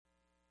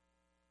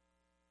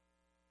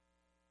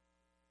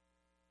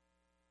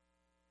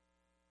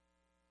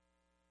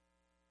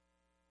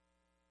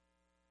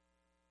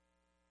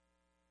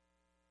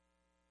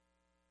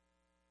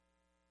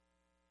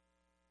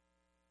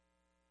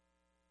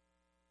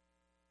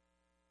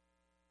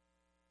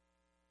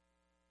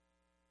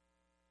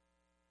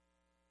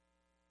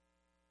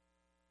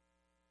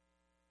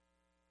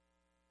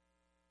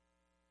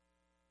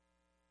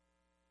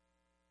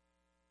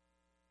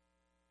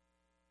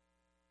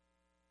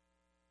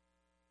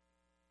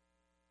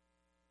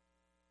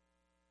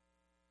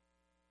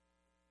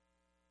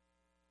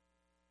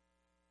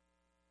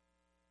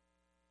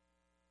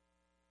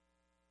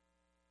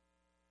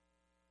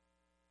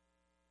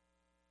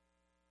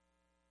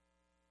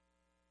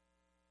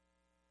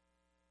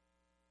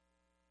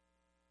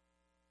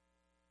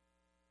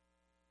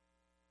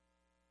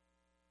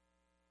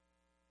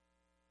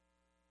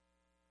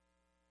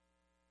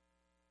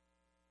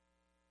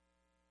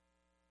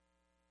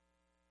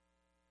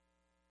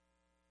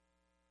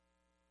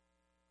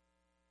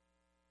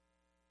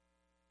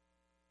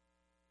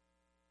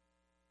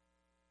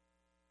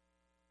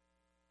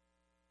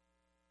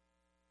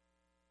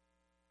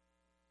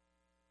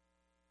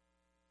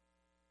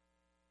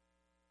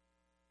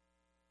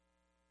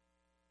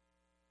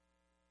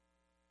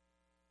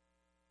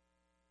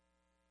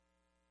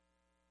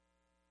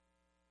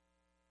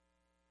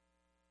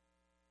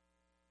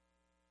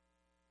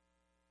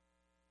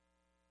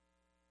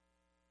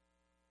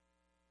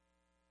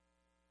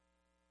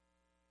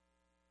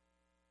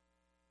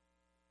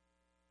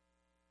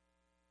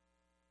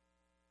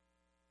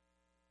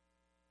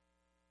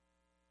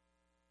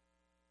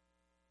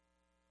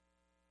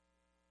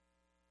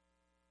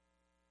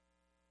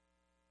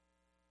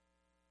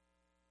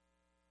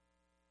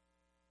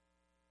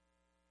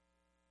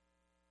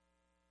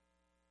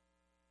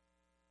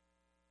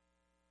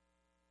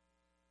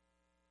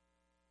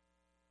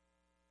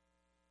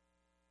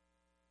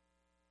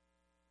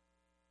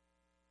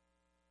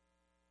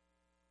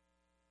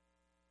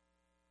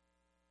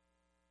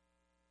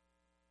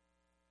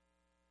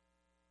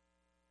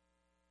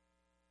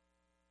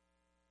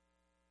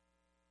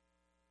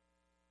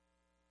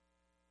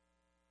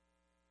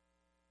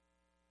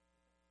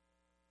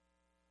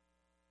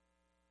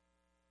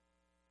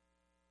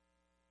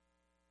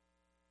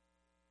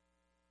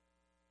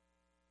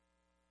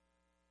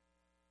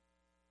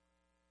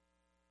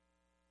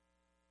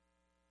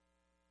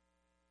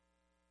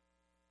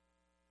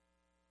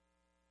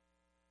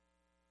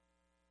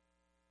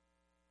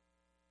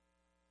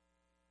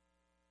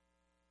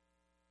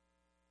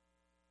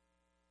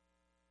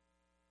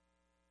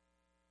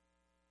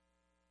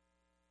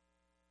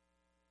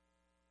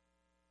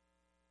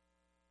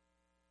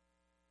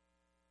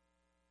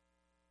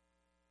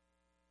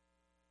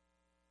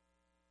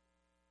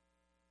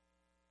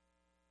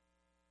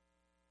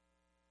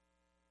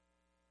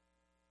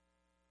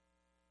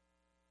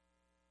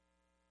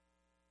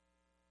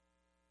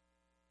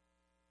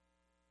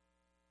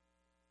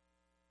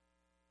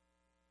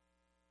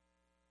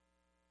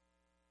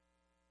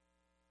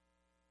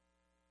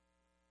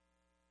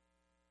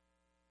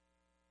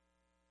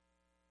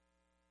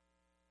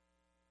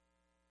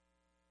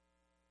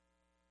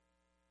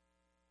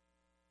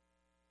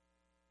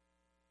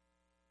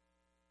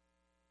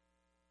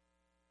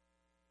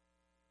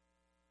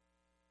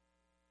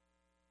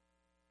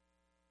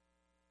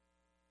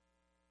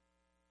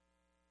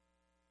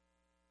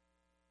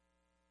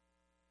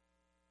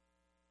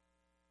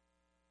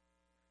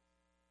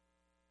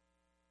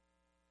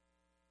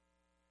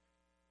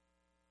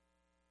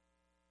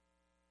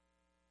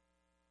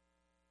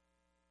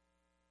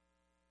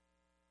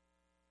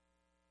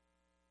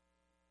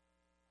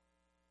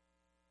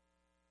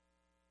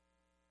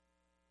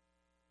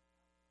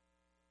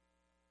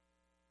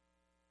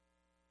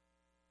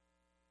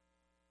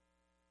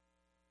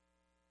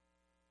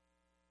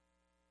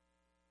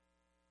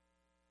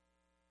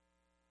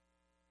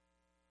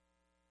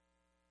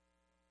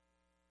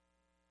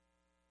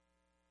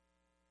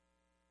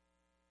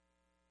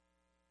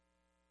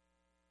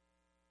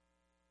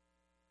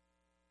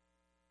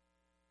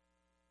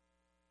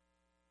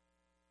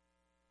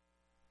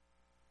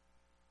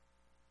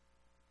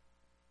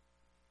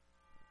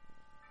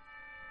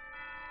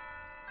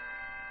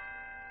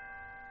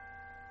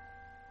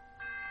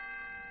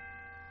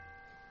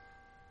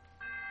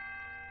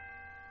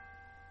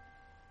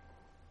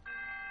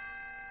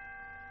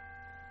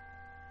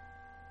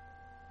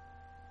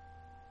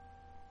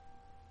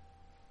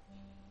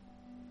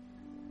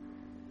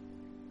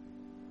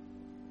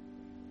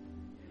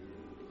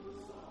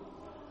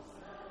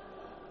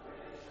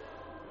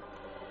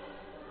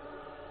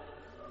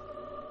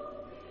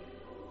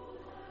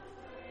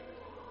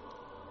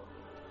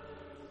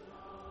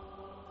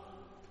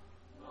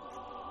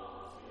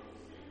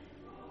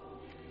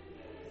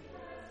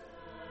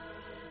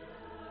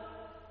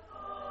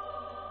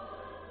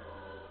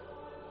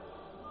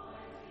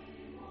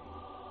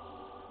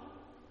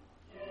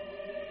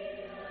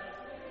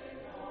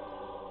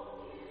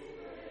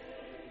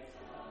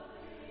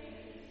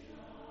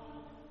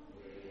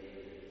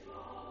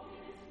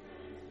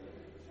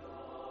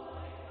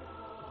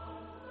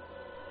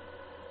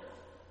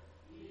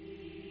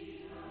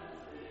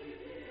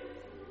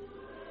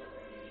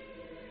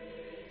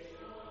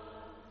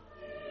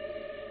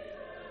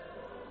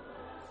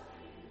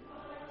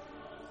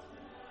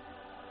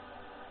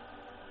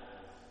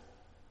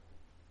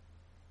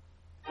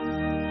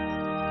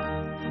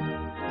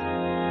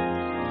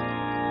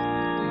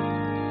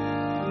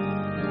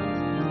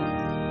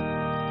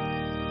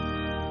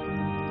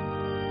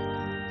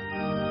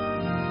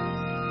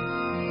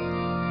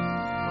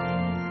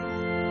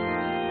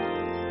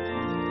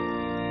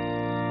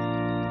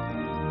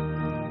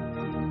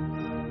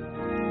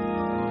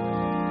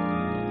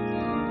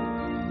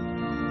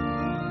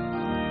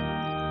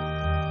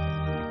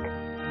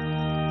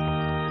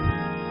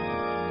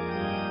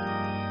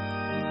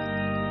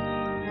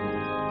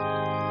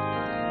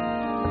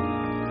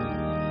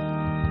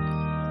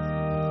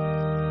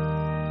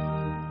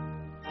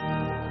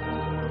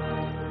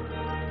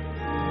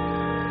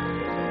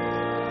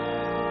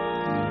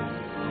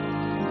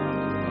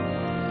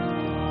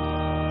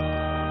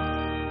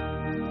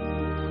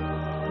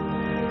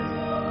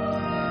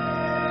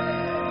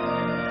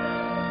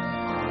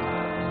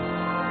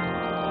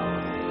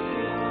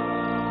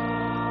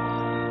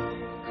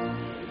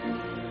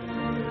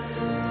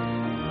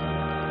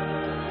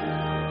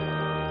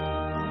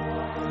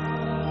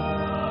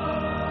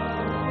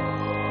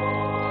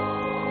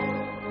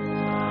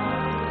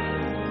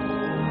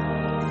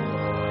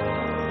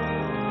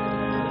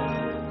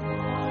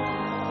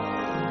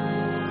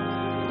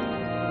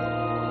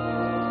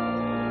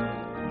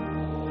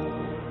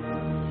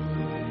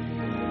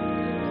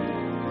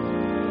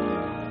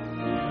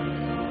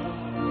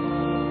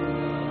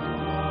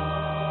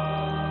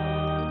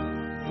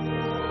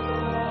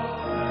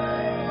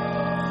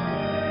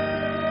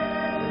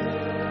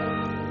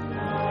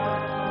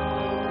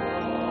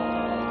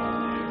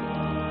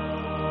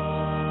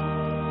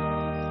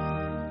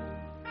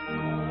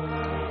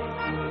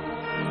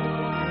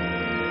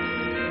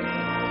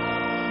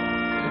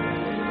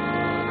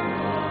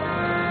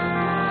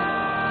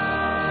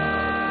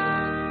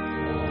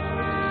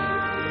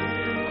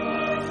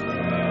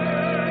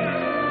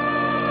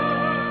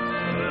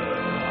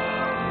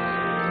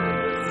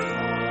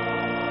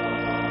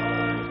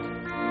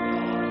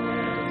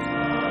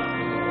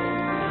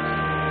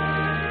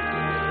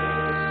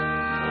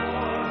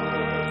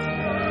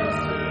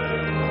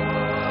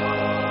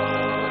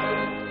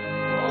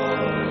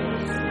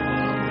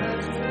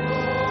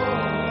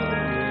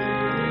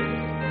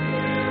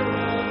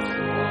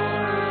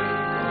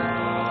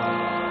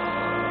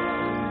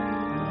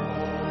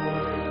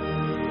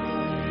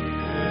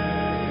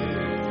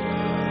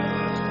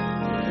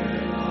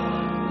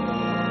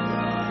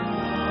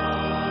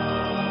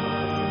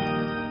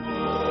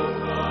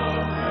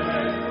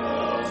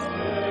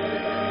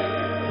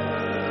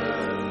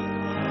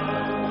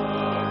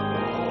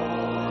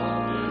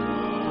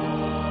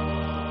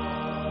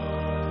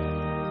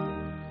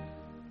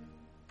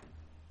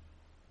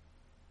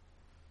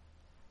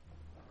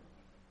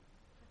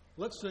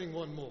Let's sing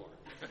one more.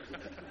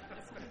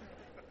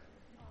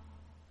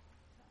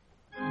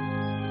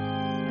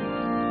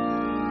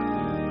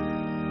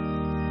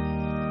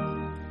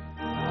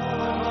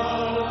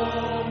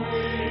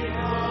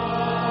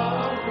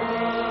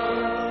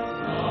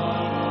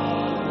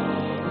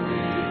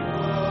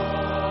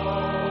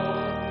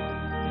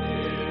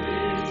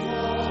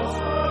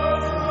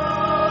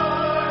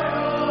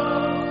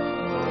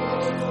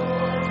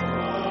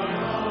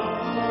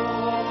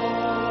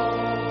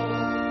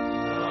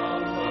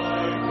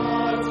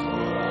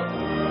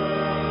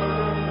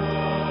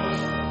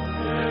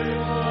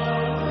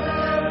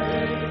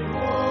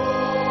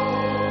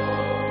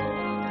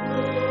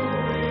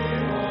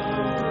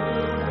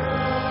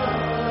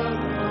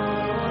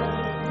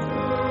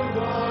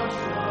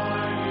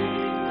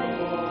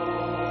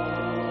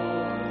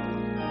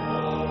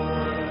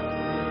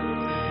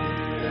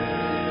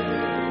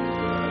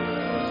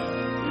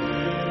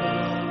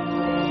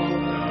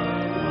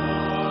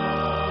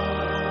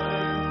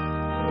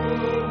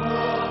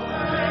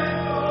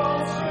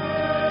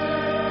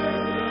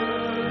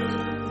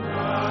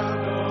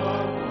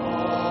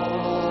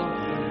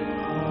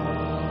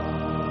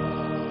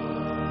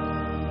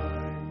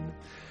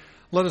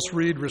 Let us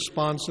read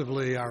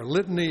responsively our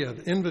litany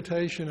of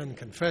invitation and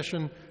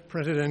confession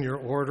printed in your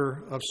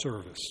order of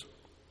service.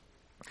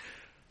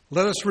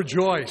 Let us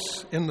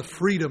rejoice in the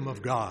freedom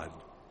of God.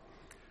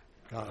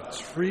 God's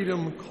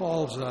freedom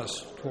calls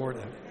us toward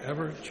an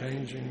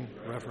ever-changing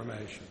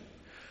reformation.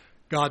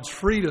 God's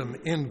freedom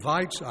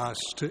invites us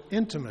to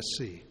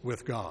intimacy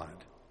with God.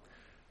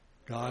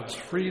 God's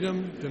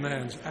freedom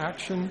demands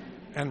action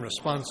and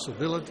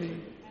responsibility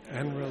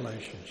and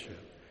relationship.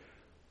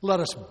 Let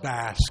us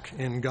bask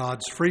in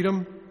God's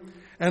freedom,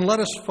 and let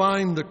us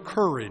find the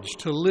courage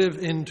to live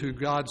into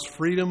God's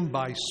freedom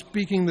by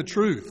speaking the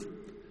truth,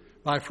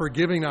 by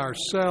forgiving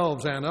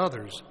ourselves and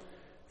others,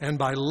 and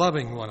by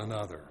loving one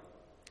another.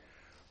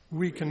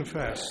 We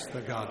confess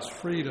that God's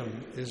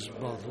freedom is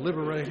both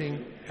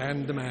liberating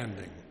and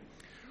demanding.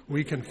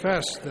 We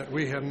confess that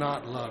we have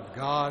not loved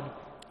God,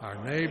 our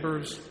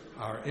neighbors,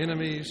 our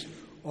enemies,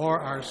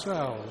 or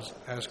ourselves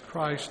as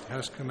Christ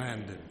has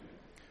commanded.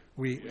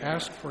 We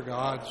ask for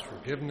God's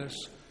forgiveness.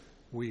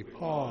 We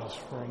pause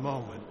for a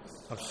moment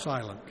of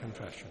silent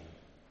confession.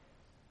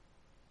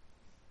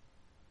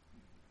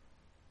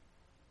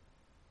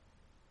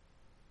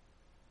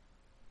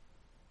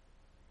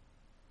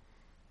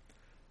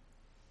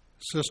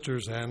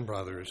 Sisters and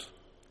brothers,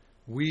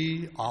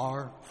 we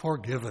are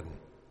forgiven.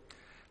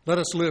 Let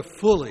us live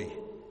fully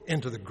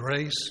into the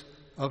grace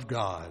of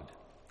God.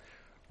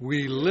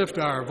 We lift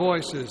our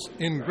voices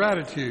in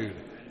gratitude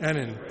and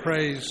in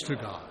praise to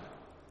God.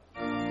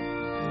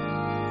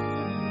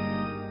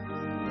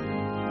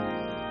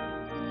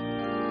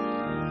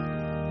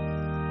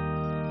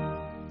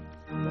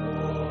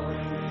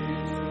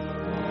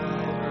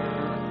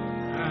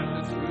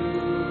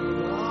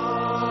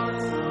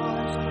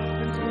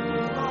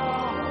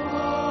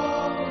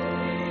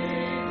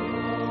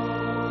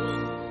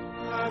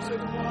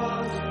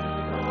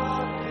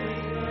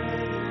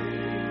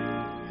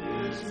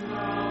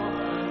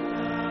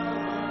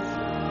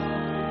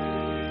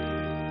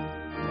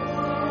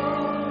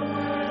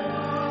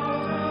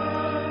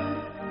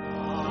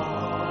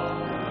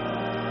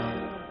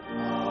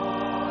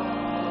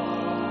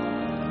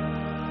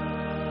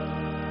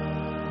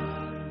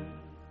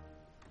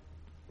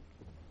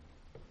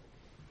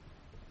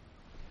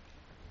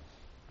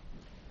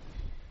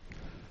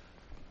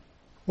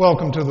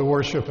 Welcome to the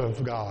worship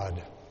of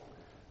God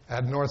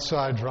at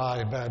Northside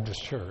Drive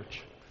Baptist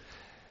Church.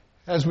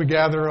 As we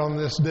gather on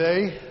this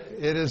day,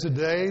 it is a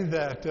day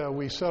that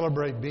we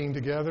celebrate being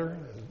together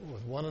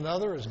with one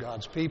another as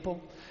God's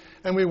people,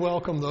 and we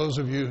welcome those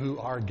of you who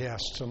are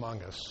guests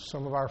among us.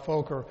 Some of our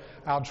folk are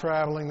out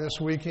traveling this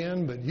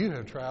weekend, but you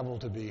have traveled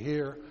to be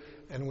here,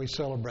 and we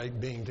celebrate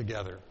being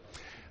together.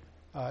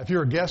 If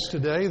you're a guest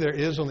today, there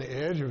is on the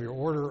edge of your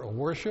order of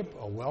worship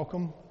a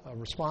welcome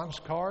response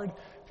card.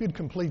 If you'd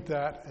complete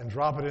that and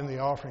drop it in the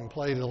offering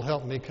plate, it'll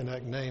help me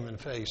connect name and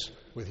face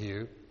with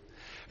you.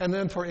 And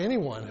then for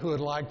anyone who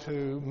would like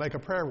to make a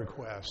prayer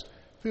request,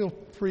 feel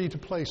free to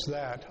place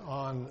that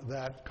on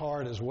that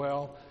card as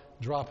well.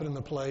 Drop it in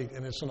the plate,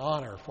 and it's an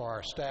honor for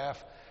our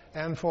staff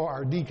and for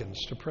our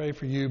deacons to pray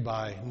for you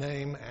by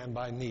name and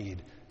by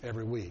need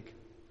every week.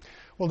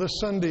 Well, this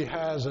Sunday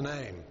has a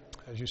name.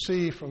 As you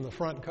see from the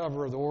front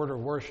cover of the order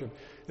of worship,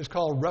 it's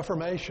called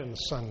Reformation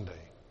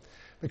Sunday,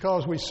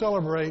 because we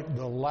celebrate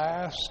the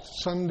last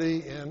Sunday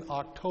in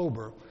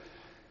October,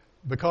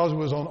 because it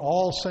was on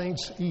All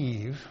Saints'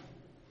 Eve,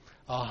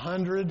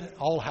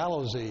 All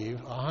Hallows' Eve,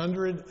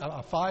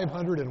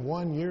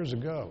 501 years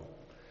ago,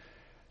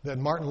 that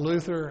Martin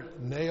Luther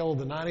nailed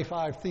the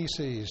 95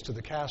 Theses to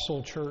the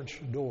Castle Church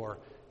door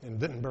in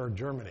Wittenberg,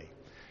 Germany.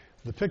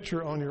 The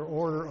picture on your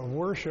order of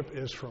worship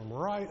is from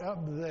right up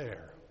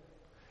there.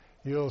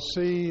 You'll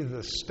see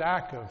the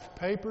stack of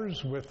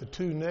papers with the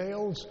two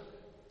nails,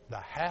 the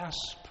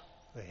hasp,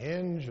 the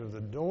hinge of the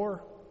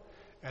door,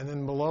 and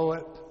then below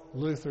it,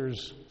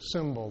 Luther's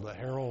symbol, the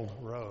herald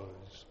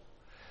rose.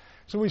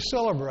 So we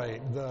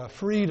celebrate the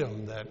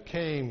freedom that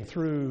came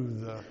through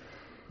the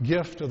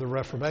gift of the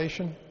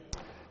Reformation,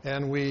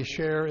 and we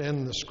share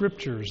in the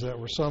scriptures that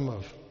were some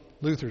of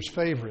Luther's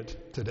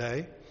favorite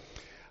today.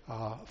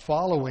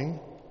 Following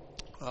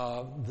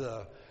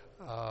the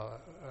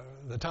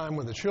time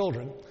with the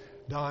children,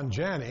 Don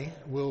Janney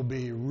will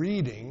be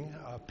reading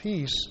a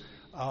piece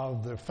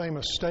of the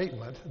famous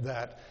statement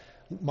that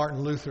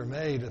Martin Luther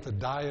made at the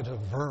Diet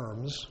of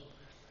Worms.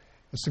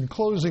 It's the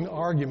closing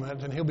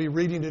argument, and he'll be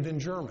reading it in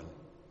German.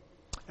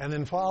 And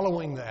then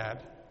following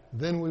that,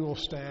 then we will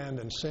stand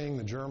and sing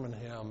the German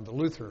hymn, the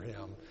Luther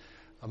hymn,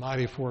 "A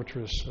Mighty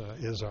Fortress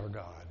is Our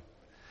God."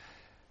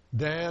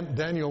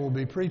 Daniel will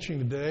be preaching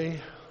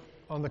today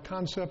on the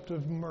concept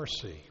of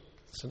mercy.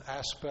 It's an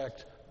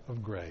aspect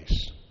of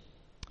grace.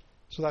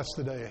 So that's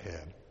the day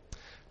ahead.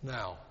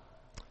 Now,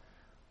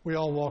 we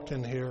all walked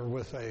in here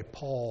with a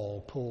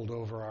pall pulled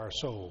over our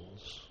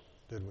souls,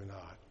 did we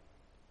not?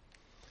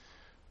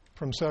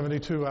 From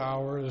 72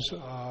 hours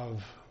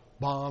of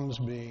bombs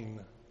being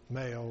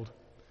mailed,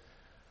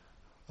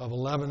 of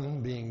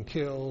 11 being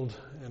killed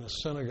in a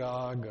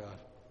synagogue, a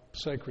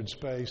sacred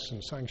space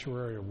and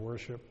sanctuary of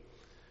worship,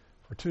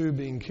 for 2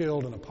 being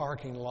killed in a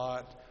parking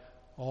lot,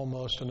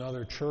 almost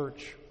another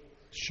church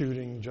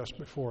shooting just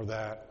before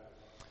that,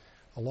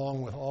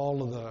 along with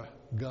all of the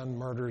gun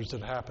murders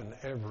that happen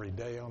every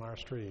day on our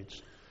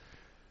streets.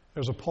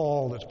 There's a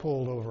pall that's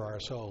pulled over our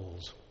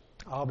souls.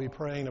 I'll be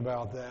praying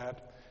about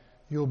that.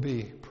 You'll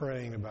be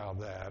praying about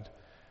that.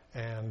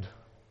 And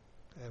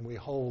we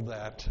hold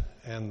that,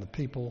 and the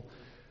people,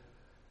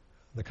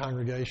 the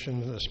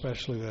congregation,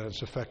 especially that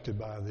it's affected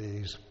by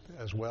these,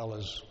 as well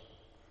as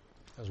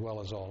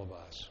all of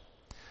us.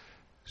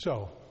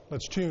 So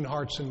let's tune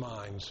hearts and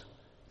minds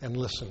and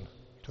listen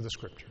to the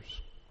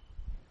Scriptures.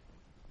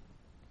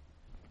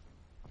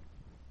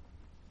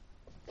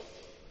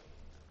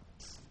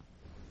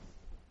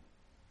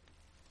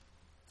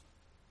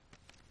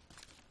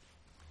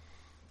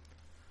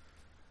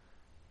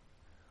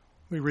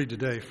 We read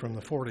today from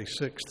the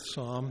 46th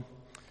Psalm,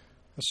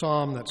 a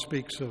psalm that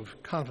speaks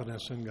of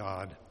confidence in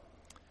God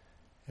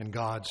and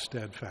God's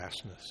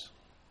steadfastness.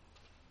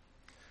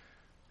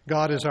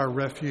 God is our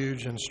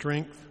refuge and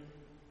strength,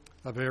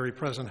 a very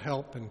present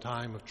help in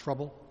time of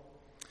trouble.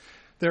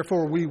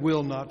 Therefore we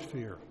will not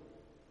fear.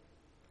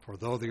 For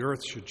though the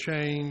earth should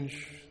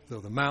change, though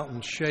the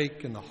mountains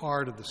shake in the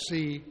heart of the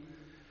sea,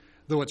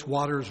 though its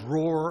waters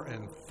roar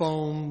and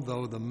foam,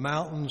 though the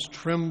mountains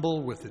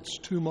tremble with its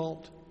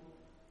tumult,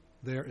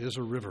 there is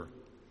a river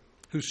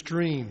whose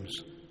streams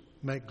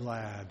make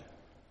glad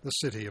the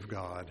city of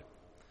God,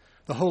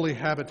 the holy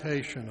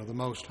habitation of the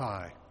Most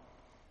High.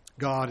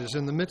 God is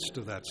in the midst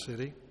of that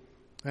city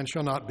and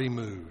shall not be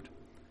moved.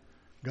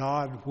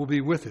 God will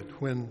be with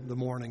it when the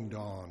morning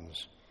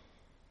dawns.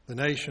 The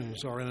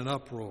nations are in an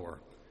uproar.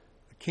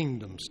 The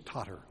kingdoms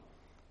totter.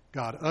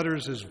 God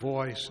utters his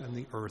voice and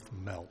the earth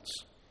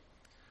melts.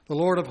 The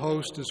Lord of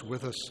hosts is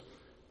with us.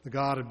 The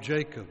God of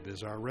Jacob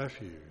is our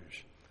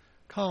refuge.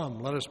 Come,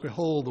 let us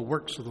behold the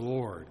works of the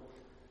Lord.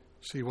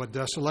 See what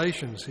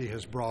desolations he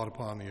has brought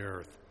upon the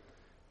earth.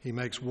 He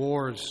makes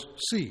wars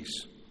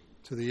cease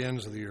to the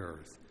ends of the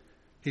earth.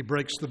 He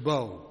breaks the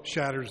bow,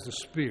 shatters the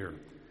spear,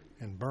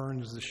 and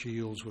burns the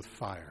shields with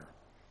fire.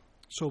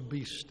 So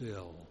be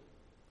still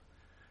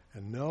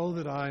and know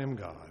that I am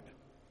God.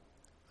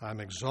 I am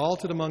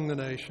exalted among the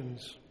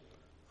nations.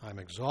 I am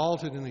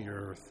exalted in the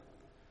earth.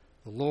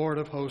 The Lord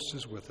of hosts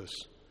is with us.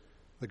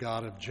 The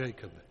God of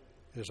Jacob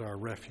is our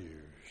refuge.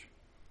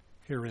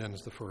 Here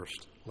ends the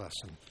first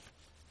lesson.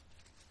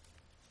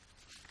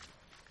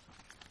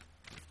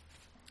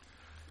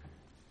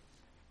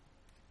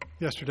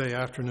 Yesterday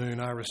afternoon,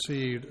 I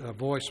received a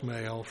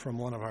voicemail from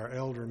one of our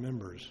elder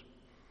members.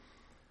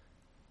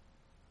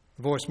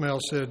 The voicemail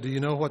said, "Do you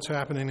know what's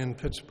happening in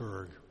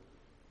Pittsburgh?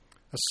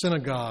 A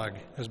synagogue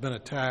has been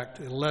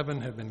attacked.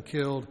 11 have been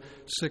killed.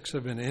 6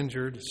 have been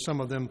injured, some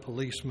of them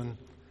policemen.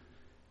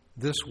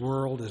 This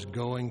world is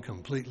going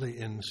completely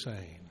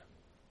insane."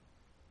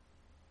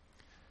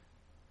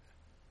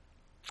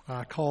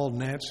 I called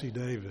Nancy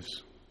Davis,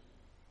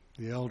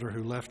 the elder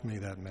who left me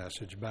that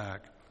message,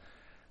 back.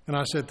 And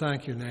I said,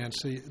 "Thank you,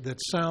 Nancy. That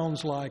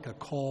sounds like a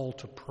call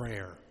to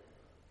prayer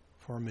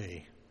for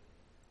me."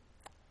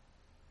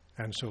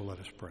 And so let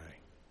us pray.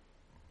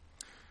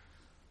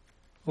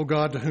 O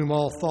God, to whom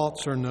all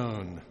thoughts are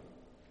known,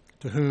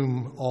 to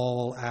whom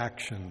all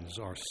actions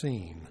are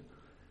seen,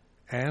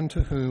 and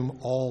to whom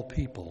all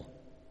people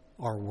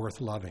are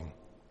worth loving,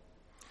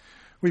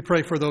 we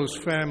pray for those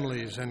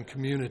families and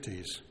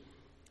communities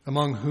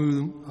among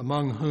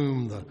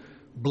whom the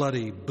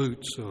bloody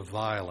boots of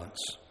violence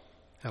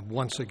have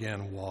once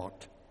again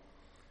walked.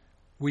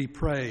 We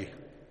pray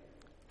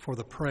for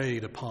the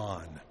preyed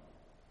upon.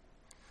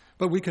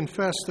 But we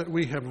confess that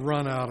we have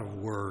run out of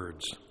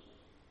words.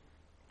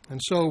 And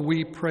so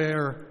we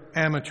prayer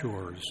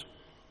amateurs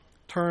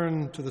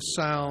turn to the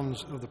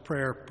sounds of the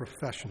prayer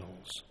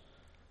professionals,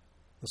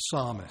 the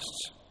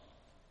psalmists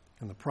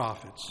and the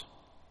prophets.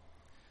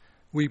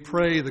 We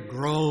pray the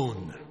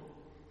groan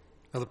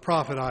of the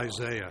prophet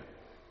Isaiah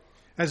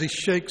as he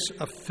shakes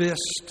a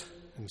fist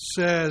and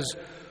says,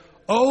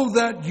 "Oh,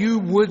 that you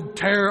would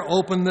tear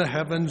open the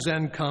heavens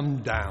and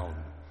come down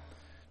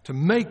to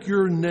make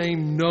your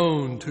name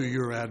known to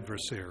your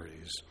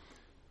adversaries,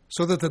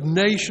 so that the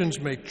nations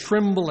may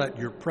tremble at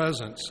your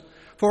presence.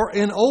 For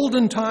in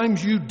olden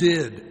times you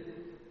did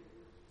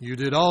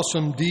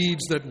awesome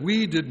deeds that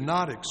we did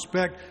not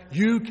expect.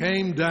 You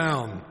came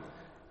down,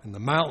 and the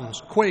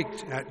mountains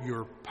quaked at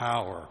your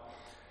power."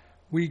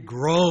 We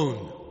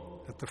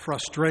groan at the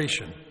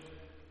frustration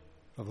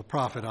of the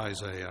prophet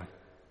Isaiah.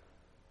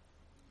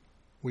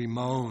 We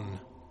moan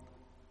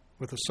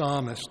with the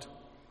psalmist,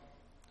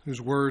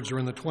 whose words are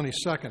in the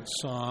 22nd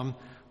Psalm,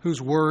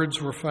 whose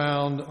words were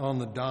found on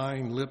the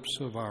dying lips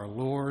of our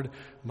Lord,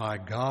 my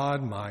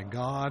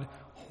God,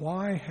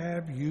 why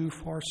have you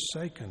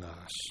forsaken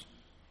us?"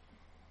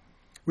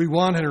 We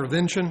want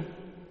intervention,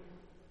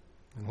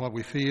 and what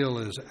we feel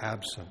is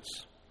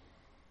absence.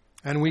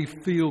 And we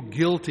feel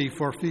guilty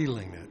for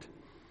feeling it.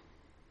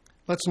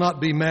 Let's not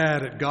be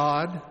mad at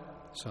God,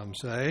 some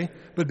say,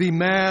 but be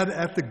mad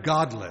at the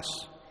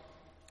godless,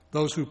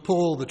 those who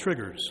pull the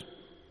triggers,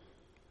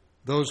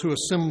 those who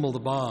assemble the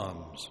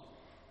bombs,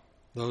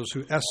 those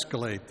who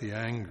escalate the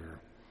anger.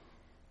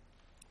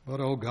 But,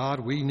 oh God,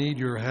 we need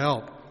your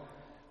help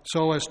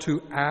so as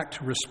to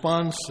act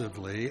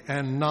responsively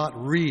and not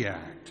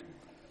react.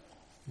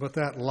 But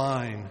that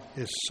line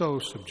is so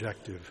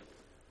subjective.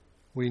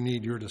 We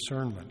need your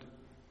discernment.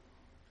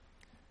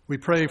 We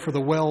pray for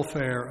the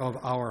welfare of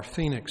our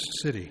Phoenix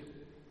city.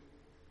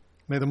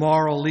 May the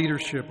moral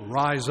leadership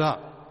rise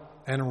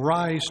up and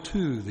rise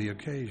to the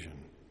occasion.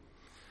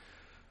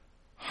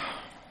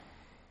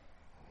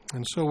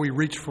 And so we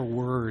reach for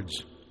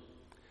words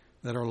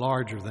that are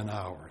larger than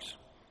ours,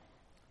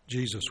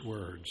 Jesus'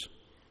 words.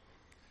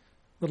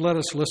 But let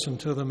us listen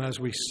to them as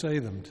we say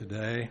them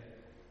today,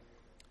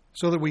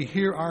 so that we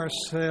hear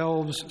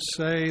ourselves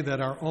say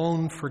that our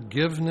own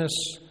forgiveness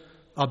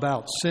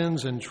about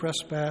sins and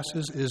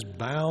trespasses is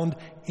bound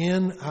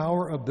in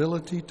our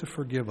ability to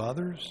forgive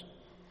others.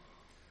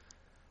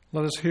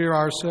 Let us hear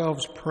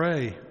ourselves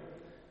pray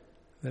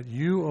that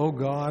you, O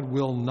God,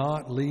 will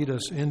not lead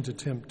us into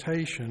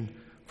temptation,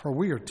 for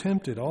we are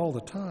tempted all the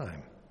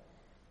time.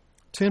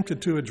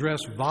 Tempted to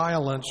address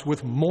violence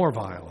with more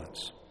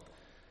violence.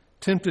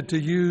 Tempted to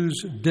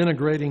use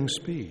denigrating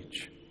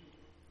speech.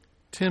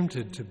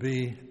 Tempted to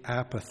be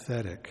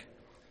apathetic.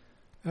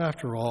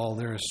 After all,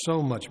 there is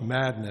so much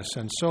madness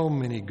and so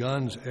many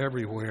guns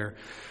everywhere.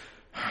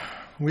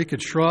 We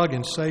could shrug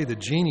and say the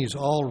genie's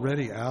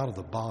already out of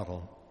the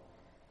bottle.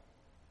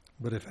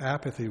 But if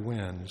apathy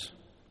wins,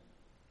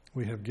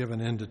 we have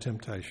given in to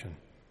temptation,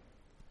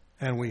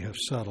 and we have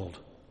settled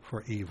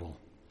for evil.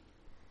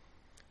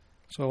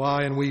 So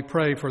I and we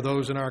pray for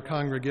those in our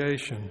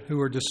congregation who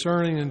are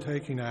discerning and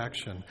taking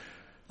action,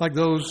 like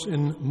those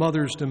in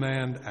Mothers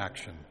Demand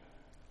Action,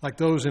 like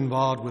those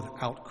involved with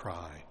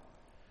Outcry,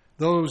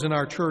 those in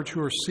our church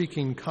who are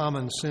seeking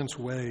common sense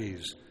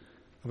ways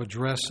of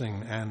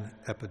addressing an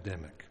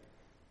epidemic.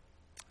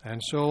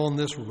 And so on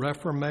this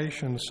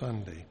Reformation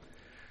Sunday,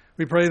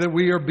 we pray that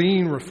we are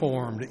being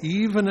reformed,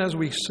 even as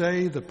we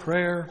say the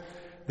prayer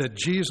that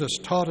Jesus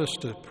taught us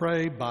to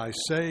pray by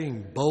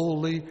saying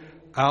boldly,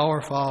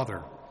 "Our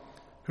Father,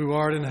 who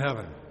art in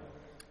heaven,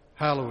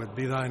 hallowed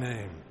be thy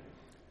name.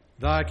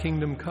 Thy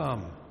kingdom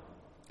come,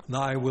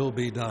 thy will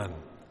be done,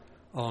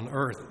 on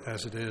earth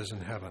as it is in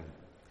heaven.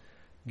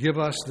 Give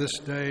us this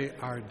day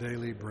our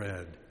daily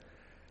bread,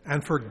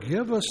 and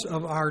forgive us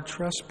of our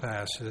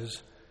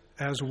trespasses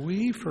as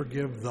we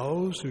forgive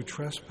those who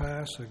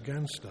trespass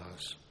against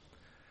us.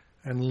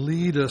 And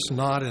lead us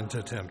not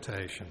into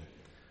temptation,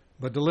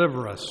 but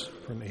deliver us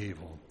from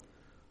evil.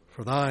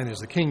 For thine is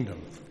the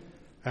kingdom,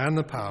 and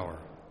the power,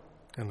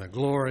 and the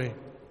glory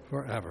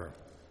forever.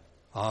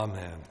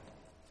 Amen."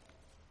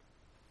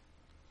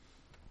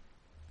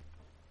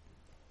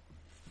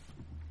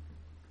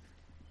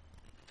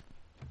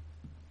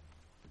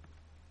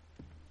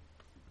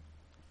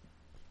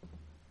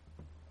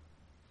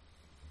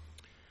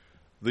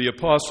 The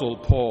Apostle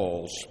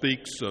Paul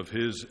speaks of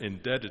his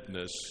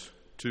indebtedness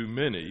to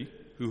many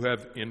who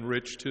have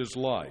enriched his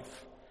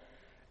life,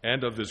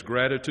 and of his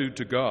gratitude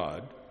to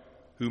God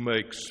who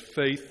makes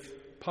faith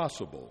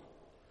possible.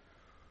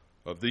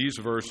 Of these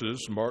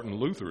verses, Martin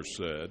Luther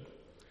said,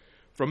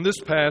 "From this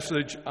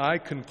passage I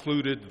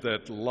concluded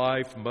that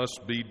life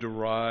must be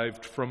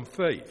derived from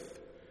faith.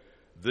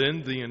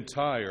 Then the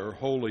entire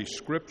Holy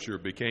Scripture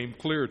became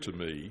clear to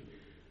me,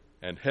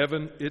 and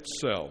heaven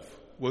itself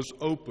was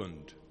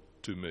opened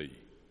to me."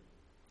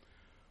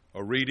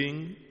 A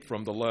reading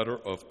from the letter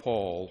of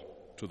Paul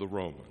to the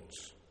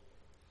Romans.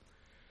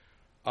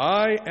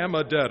 "I am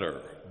a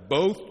debtor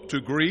both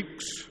to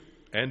Greeks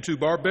and to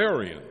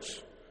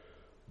barbarians,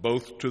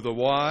 both to the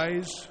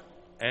wise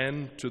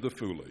and to the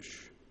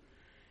foolish.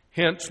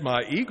 Hence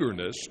my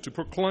eagerness to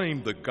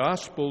proclaim the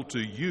gospel to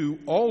you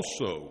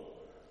also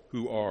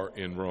who are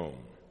in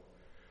Rome.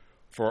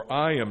 For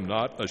I am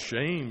not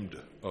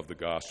ashamed of the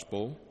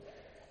gospel.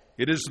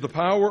 It is the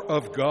power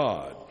of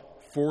God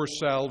for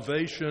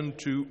salvation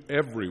to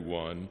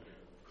everyone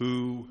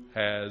who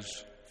has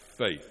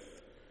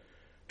faith.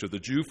 To the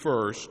Jew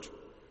first,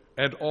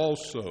 and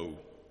also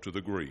to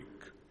the Greek.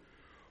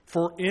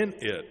 For in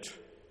it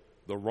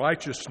the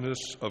righteousness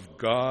of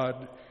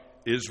God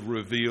is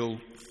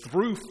revealed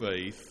through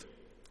faith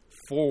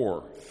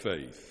for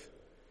faith.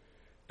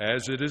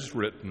 As it is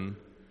written,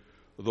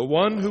 the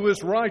one who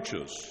is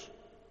righteous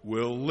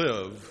will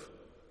live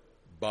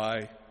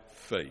by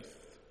faith.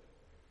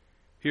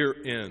 Here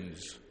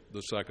ends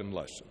the second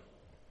lesson.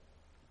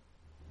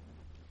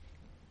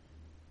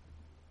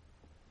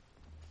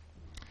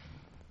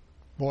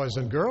 Boys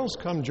and girls,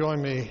 come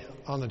join me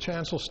on the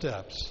chancel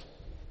steps.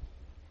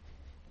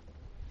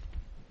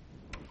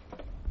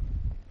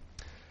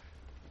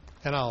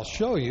 And I'll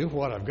show you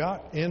what I've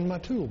got in my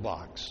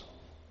toolbox.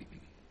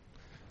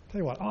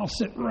 Tell you what, I'll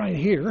sit right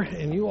here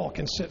and you all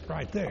can sit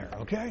right there,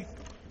 okay?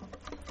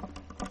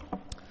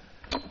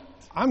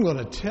 I'm going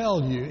to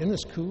tell you, isn't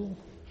this cool?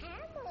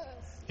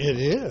 It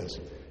is.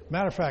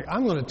 Matter of fact,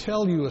 I'm going to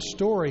tell you a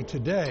story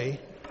today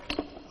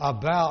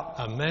about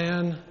a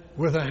man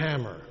with a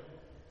hammer.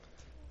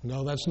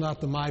 No, that's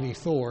not the mighty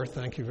Thor.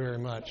 Thank you very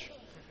much,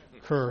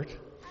 Kurt.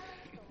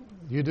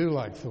 You do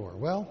like Thor.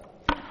 Well,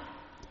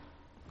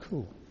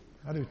 cool.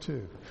 I do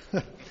too.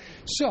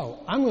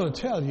 So, I'm going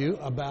to tell you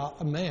about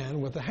a man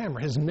with a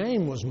hammer. His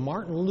name was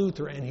Martin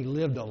Luther, and he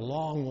lived a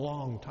long,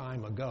 long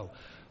time ago,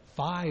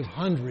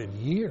 500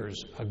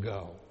 years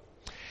ago.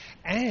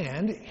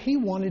 And he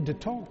wanted to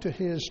talk to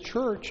his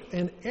church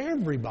and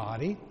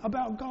everybody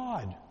about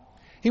God.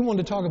 He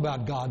wanted to talk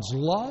about God's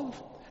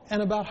love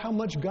and about how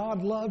much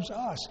God loves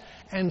us.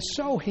 And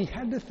so he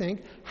had to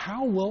think,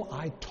 how will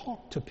I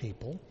talk to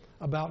people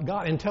about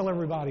God and tell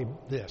everybody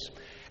this?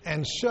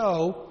 And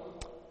so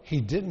he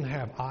didn't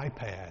have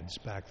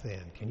iPads back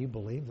then. Can you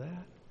believe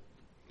that?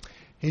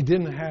 He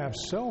didn't have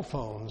cell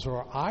phones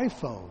or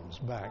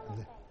iPhones back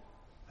then.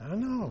 I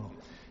know.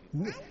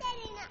 I'm getting an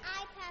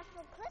iPad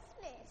for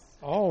Christmas.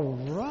 All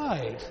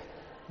right.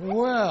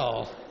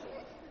 Well,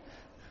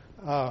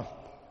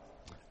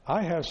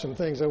 I have some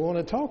things I want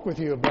to talk with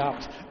you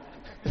about.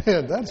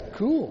 That's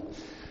cool.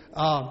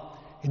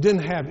 He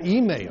didn't have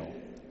email.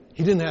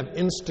 He didn't have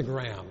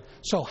Instagram.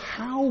 So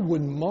how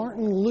would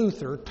Martin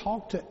Luther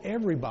talk to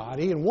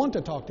everybody and want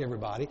to talk to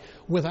everybody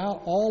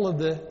without all of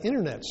the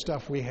internet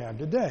stuff we have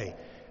today?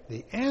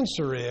 The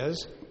answer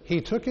is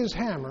he took his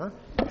hammer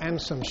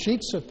and some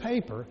sheets of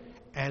paper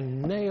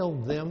and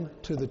nailed them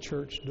to the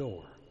church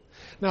door.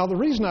 Now, the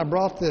reason I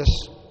brought this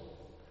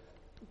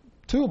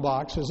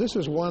toolbox is this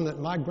is one that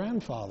my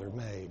grandfather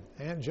made.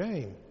 Aunt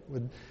Jane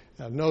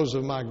knows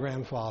of my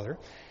grandfather.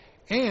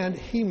 And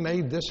he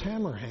made this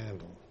hammer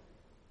handle.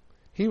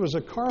 He was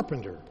a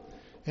carpenter.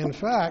 In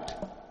fact,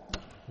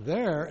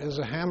 there is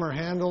a hammer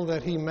handle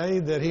that he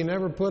made that he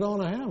never put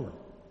on a hammer.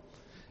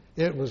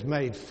 It was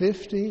made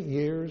 50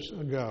 years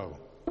ago.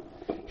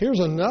 Here's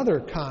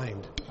another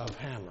kind of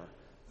hammer.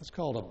 It's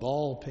called a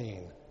ball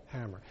peen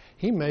hammer.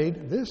 He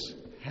made this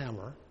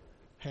hammer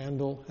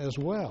handle as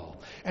well.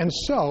 And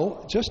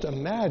so, just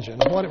imagine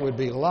what it would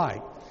be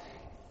like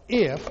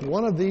if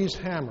one of these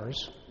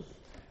hammers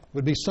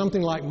would be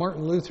something like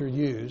Martin Luther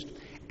used,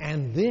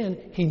 and then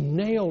he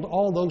nailed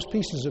all those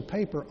pieces of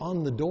paper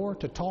on the door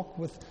to talk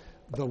with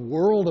the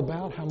world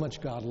about how much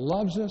God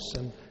loves us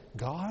and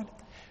God.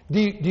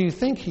 Do you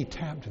think he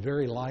tapped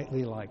very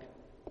lightly like...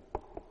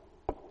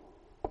 I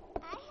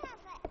have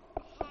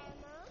a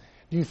hammer.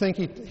 Do you think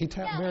he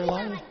tapped very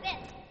lightly? Like this.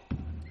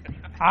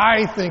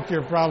 I think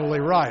you're probably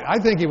right. I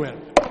think he went...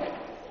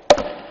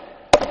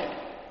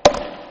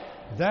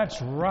 That's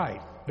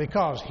right,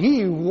 because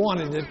he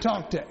wanted to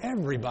talk to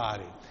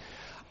everybody.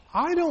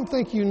 I don't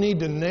think you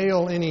need to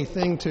nail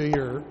anything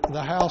to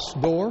the house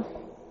door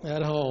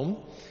at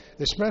home.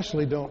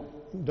 Especially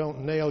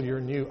don't nail your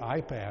new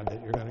iPad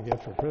that you're going to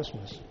get for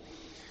Christmas.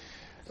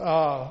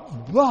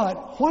 But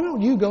why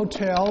don't you go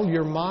tell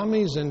your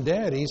mommies and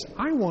daddies,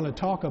 I want to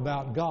talk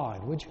about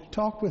God. Would you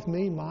talk with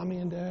me, mommy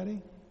and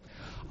daddy?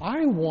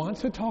 I want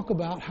to talk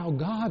about how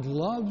God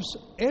loves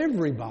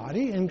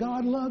everybody and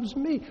God loves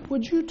me.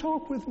 Would you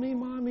talk with me,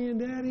 mommy and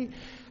daddy?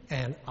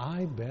 And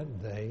I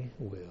bet they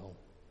will.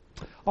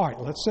 All right,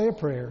 let's say a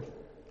prayer.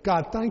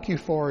 God, thank you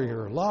for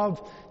your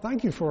love.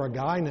 Thank you for a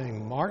guy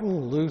named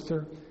Martin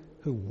Luther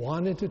who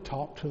wanted to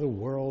talk to the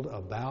world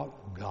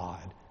about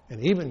God and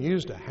even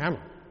used a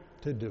hammer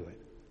to do it.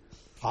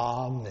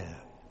 Amen.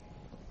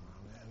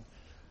 Amen.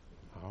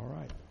 All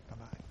right.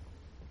 Bye-bye.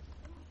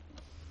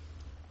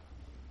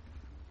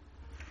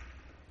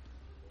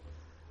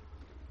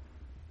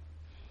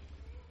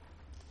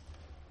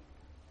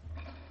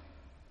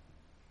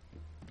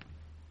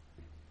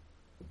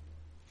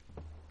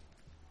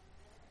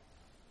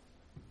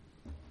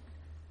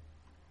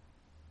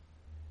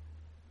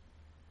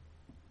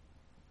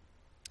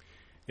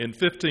 In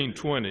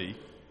 1520,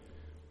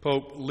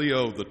 Pope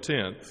Leo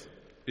X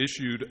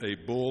issued a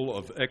bull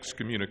of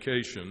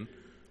excommunication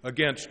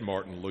against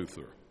Martin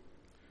Luther.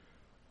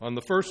 On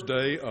the first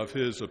day of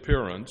his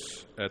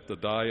appearance at the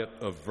Diet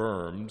of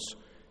Worms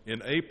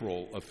in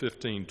April of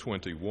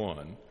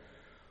 1521,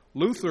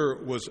 Luther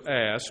was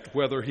asked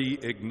whether he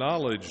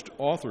acknowledged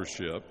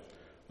authorship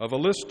of a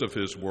list of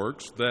his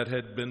works that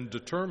had been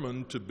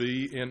determined to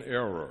be in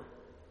error.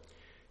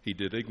 He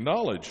did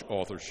acknowledge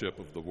authorship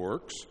of the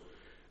works,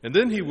 and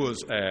then he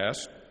was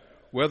asked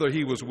whether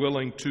he was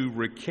willing to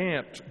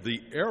recant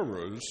the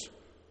errors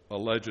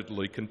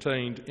allegedly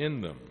contained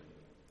in them.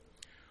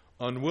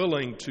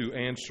 Unwilling to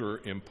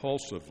answer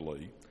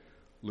impulsively,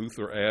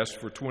 Luther asked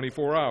for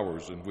 24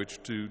 hours in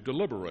which to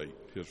deliberate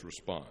his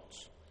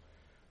response.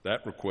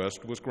 That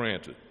request was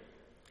granted.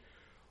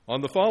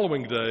 On the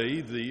following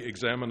day, the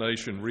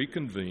examination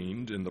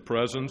reconvened in the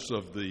presence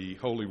of the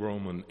Holy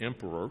Roman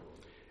Emperor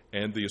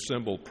and the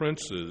assembled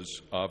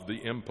princes of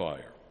the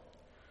empire.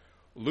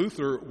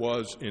 Luther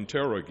was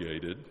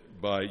interrogated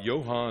by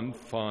Johann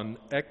von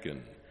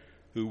Ecken,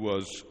 who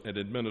was an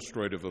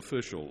administrative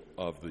official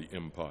of the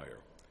empire.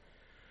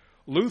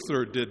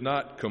 Luther did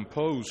not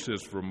compose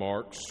his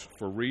remarks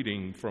for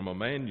reading from a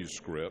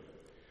manuscript,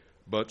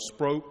 but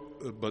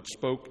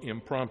spoke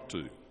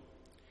impromptu.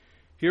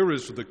 Here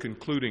is the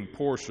concluding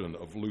portion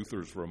of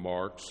Luther's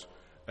remarks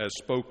as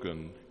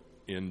spoken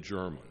in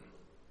German.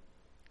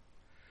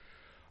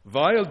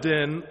 Weil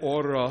denn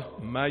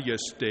Eure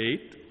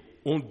Majestät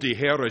und die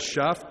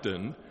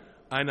Herrschaften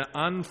eine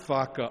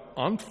einfache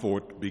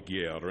Antwort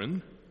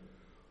begehren,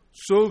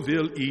 so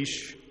will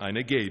ich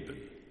eine geben,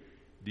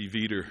 die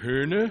weder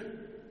Hörner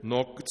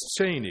noch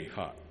Zähne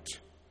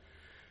hat.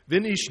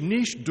 Wenn ich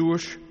nicht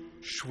durch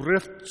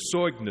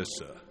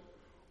Schriftzeugnisse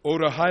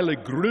oder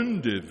heilige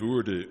Gründe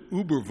würde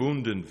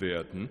überwunden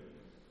werden,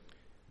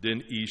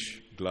 denn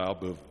ich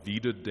glaube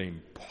weder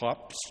dem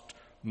Papst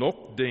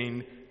noch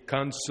den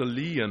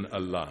Kanzleien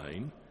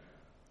allein,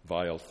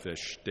 weil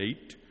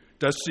versteht,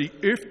 dass sie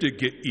öfter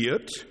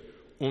geirrt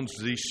und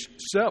sich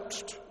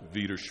selbst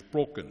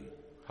widersprochen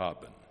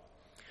haben.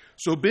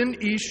 So bin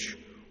ich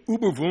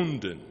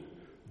überwunden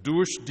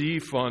durch die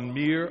von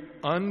mir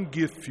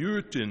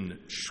angeführten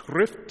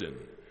Schriften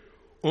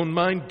und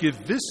mein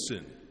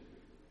Gewissen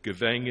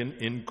gewangen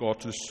in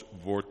Gottes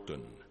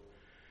Worten.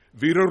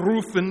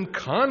 Widerrufen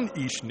kann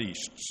ich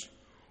nichts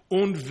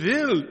und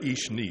will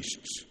ich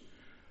nichts,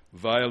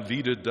 weil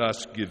wieder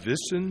das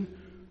Gewissen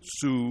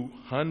zu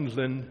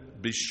handeln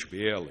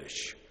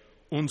beschwerlich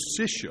und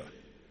sicher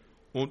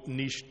und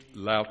nicht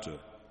lauter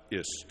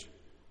ist.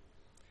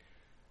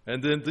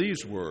 And then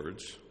these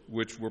words,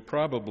 which were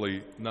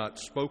probably not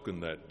spoken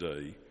that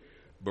day,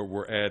 but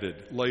were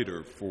added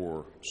later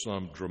for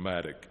some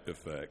dramatic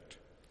effect.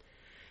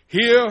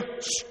 Hier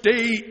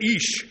stehe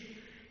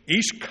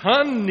ich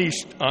kann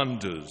nicht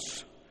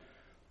anders.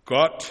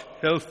 Gott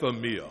helfe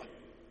mir.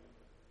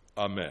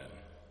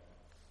 Amen.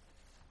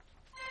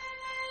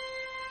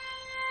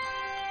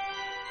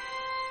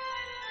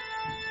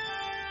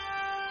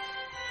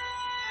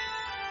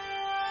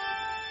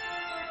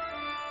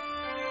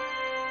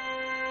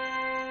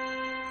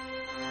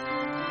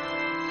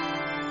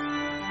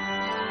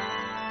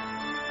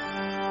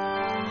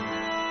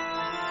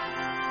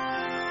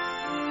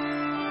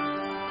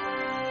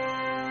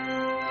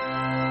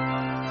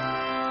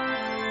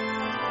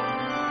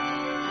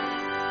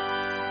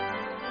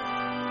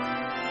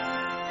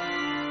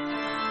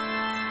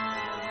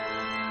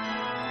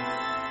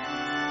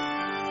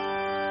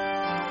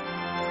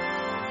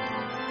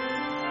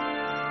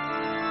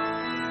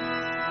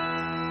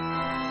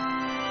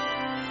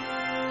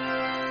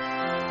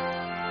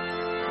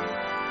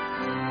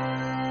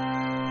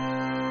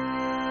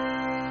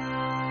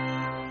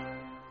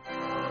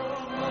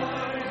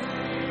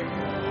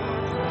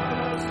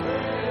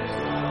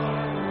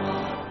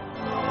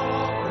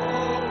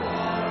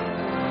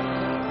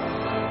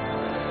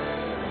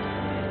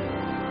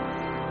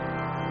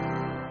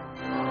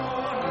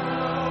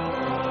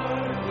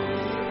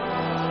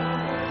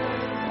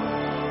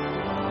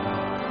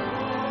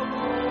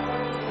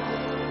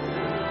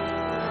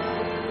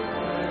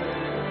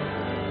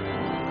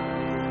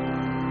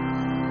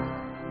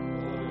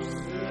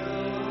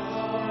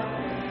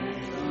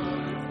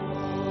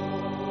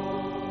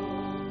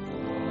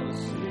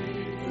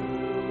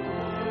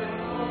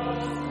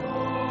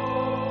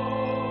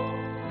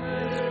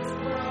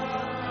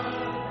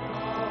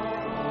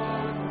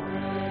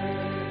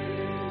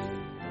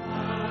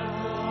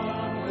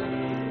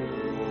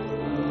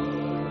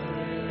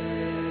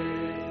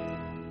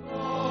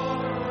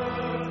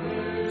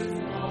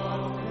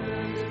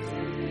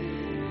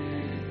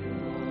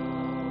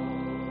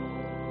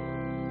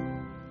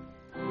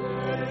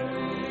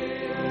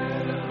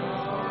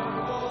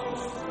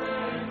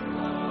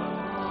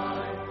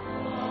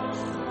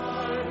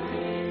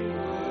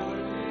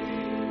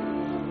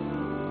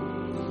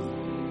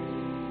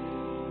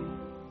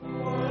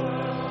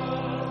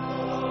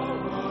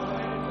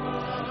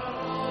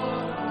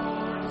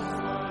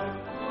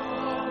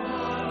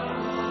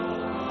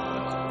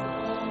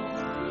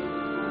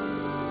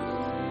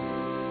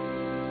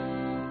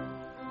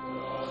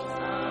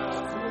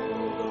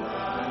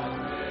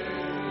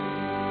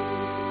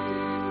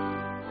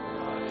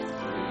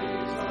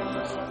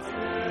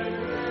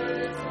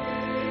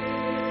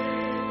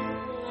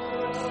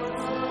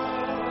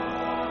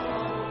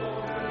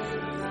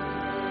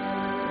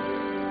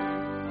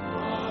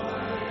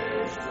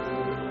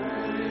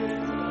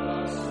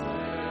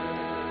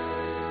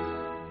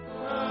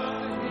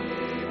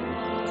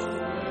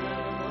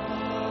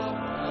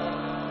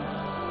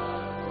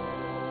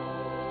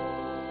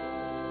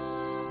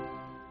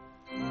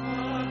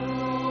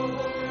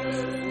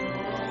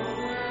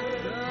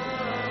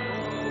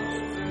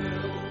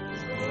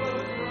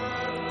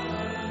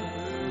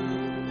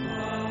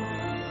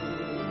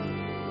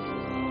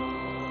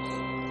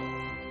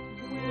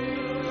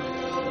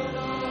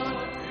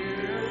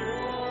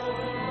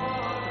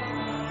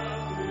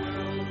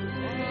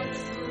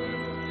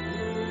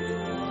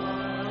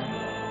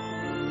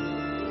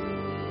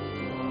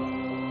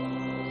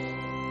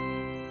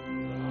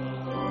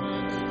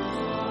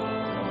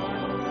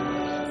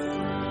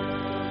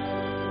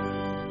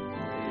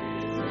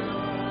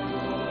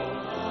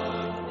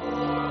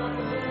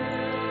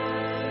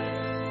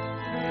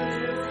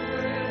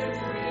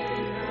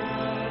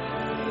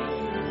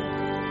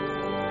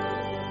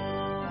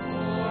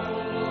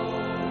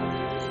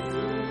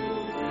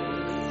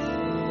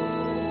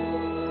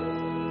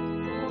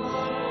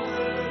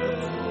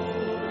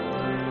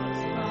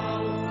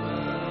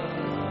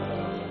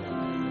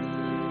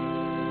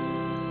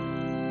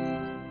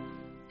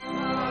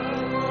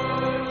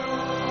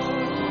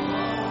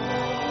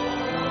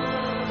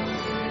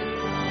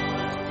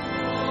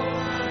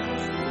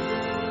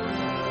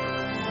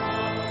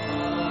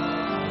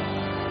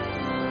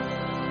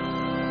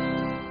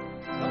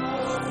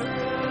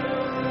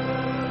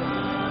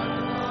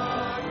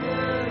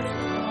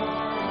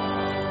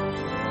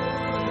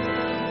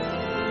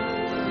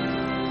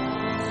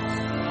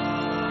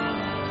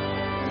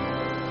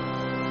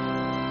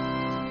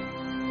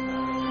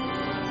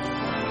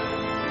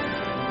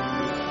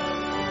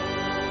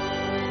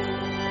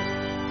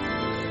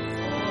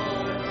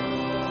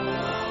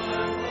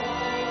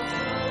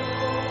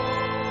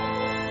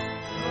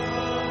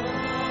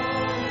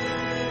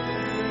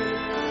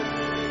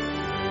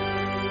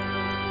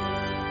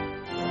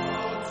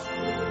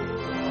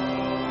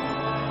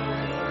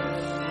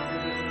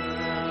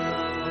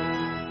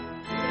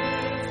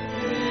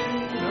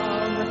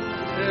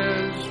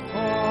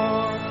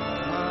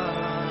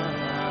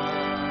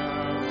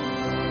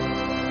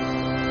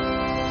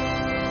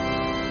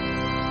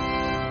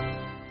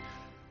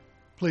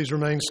 Please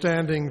remain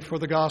standing for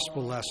the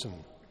gospel lesson.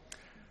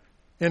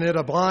 In it,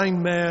 a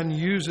blind man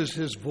uses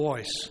his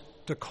voice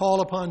to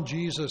call upon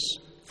Jesus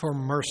for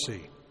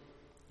mercy.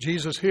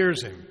 Jesus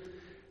hears him.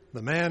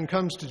 The man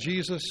comes to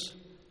Jesus,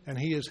 and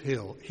he is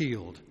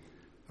healed.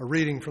 A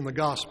reading from the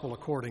gospel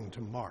according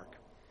to Mark.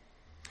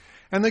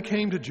 And they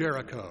came to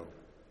Jericho.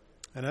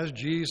 And as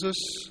Jesus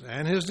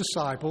and his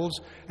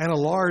disciples and a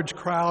large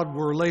crowd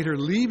were later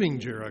leaving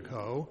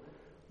Jericho,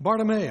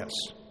 Bartimaeus,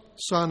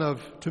 son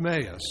of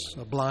Timaeus,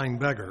 a blind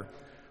beggar,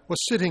 was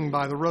sitting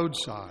by the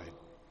roadside.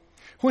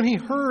 When he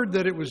heard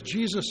that it was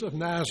Jesus of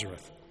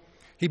Nazareth,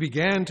 he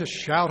began to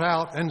shout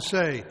out and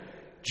say,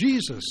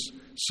 "Jesus,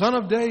 Son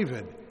of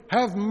David,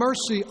 have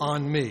mercy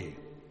on me."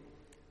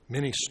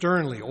 Many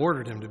sternly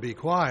ordered him to be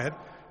quiet,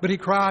 but he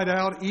cried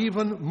out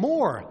even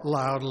more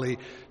loudly,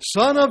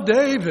 "Son of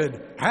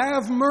David,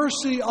 have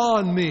mercy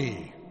on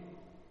me."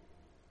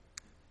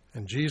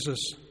 And Jesus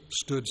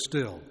stood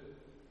still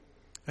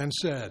and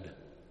said,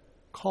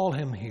 "Call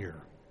him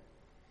here."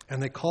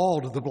 And they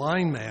called the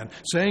blind man,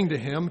 saying to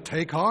him,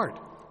 "Take heart,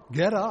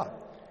 get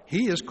up,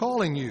 he is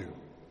calling you."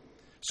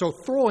 So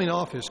throwing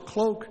off his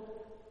cloak,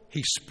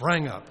 he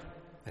sprang up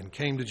and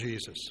came to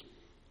Jesus.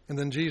 And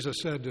then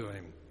Jesus said to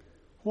him,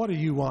 "What do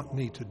you want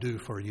me to do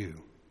for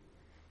you?"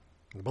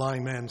 The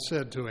blind man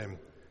said to him,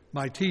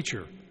 "My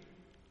teacher,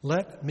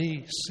 let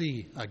me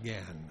see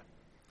again."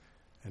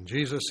 And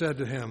Jesus said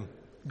to him,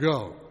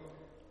 "Go,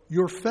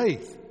 your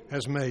faith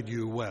has made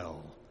you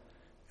well."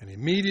 And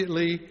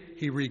immediately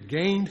he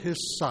regained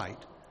his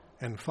sight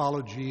and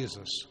followed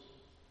Jesus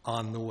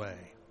on the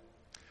way.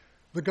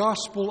 The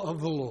gospel of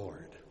the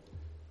Lord.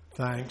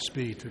 Thanks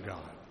be to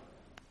God.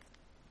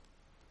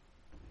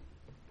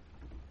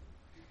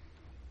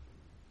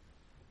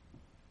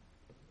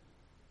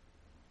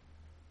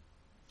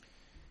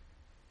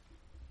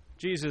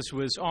 Jesus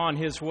was on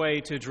his way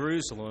to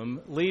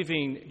Jerusalem,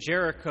 leaving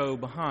Jericho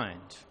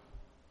behind.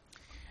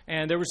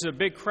 And there was a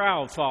big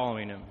crowd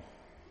following him.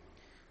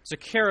 It's a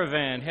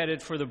caravan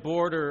headed for the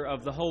border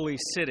of the holy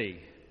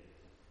city.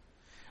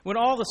 When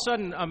all of a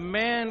sudden a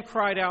man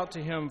cried out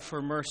to him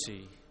for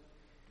mercy.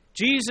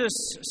 "Jesus,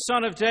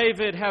 Son of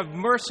David, have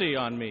mercy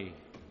on me,"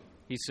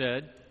 he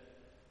said.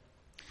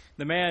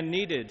 The man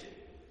needed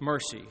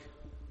mercy.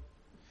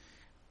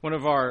 One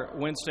of our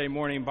Wednesday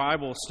morning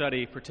Bible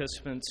study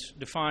participants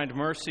defined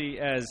mercy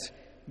as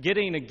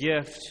getting a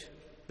gift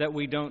that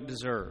we don't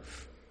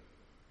deserve.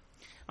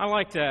 I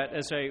like that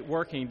as a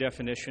working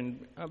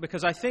definition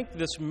because I think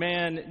this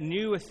man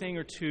knew a thing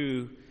or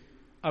two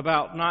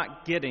about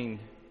not getting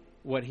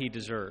what he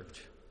deserved.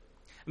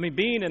 I mean,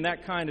 being in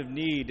that kind of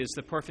need is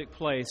the perfect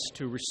place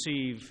to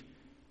receive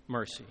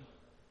mercy.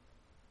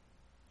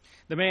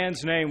 The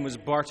man's name was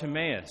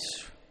Bartimaeus.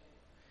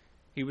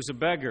 He was a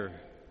beggar,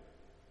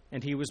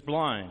 and he was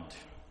blind.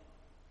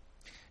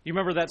 You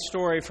remember that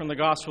story from the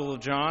Gospel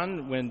of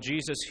John when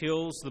Jesus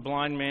heals the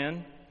blind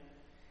man?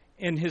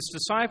 And his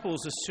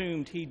disciples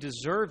assumed he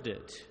deserved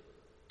it,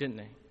 didn't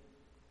they?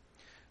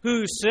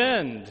 Who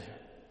sinned,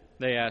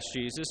 they asked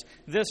Jesus,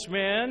 this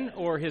man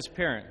or his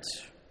parents?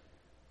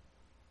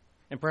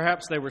 And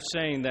perhaps they were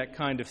saying that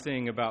kind of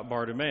thing about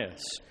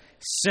Bartimaeus.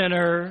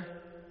 Sinner,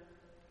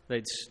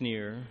 they'd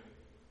sneer.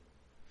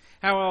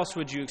 How else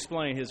would you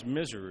explain his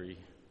misery?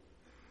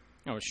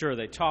 Oh, sure,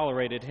 they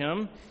tolerated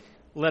him,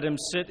 let him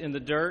sit in the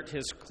dirt,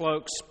 his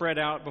cloak spread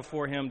out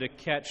before him to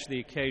catch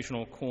the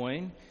occasional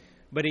coin.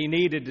 But he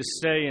needed to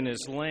stay in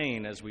his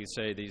lane, as we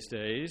say these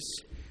days,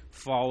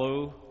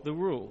 follow the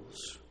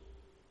rules.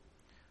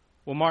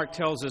 Well, Mark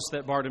tells us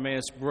that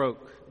Bartimaeus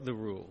broke the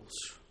rules.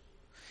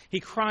 He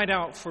cried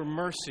out for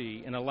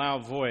mercy in a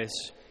loud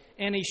voice,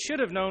 and he should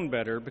have known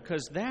better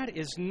because that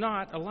is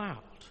not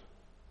allowed.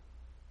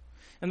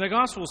 And the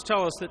Gospels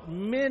tell us that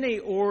many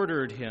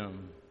ordered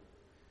him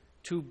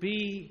to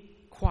be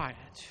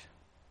quiet.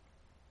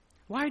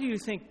 Why do you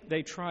think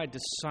they tried to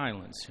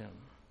silence him?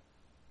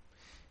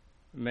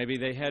 Maybe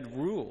they had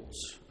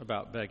rules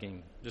about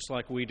begging, just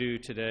like we do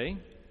today.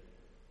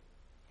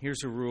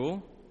 Here's a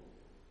rule.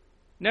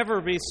 Never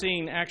be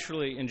seen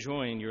actually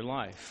enjoying your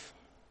life.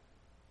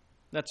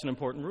 That's an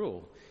important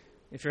rule.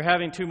 If you're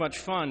having too much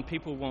fun,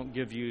 people won't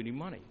give you any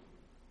money.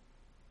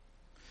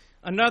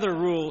 Another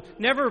rule,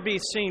 never be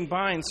seen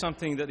buying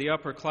something that the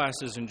upper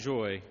classes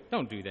enjoy.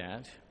 Don't do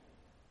that.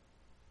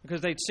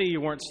 Because they'd see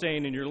you weren't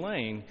staying in your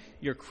lane.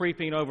 You're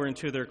creeping over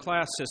into their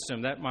class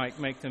system. That might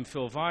make them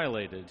feel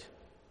violated.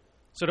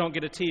 So don't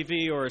get a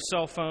TV or a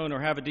cell phone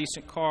or have a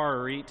decent car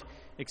or eat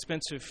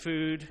expensive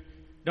food.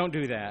 Don't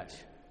do that.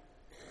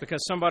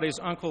 Because somebody's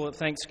uncle at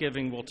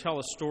Thanksgiving will tell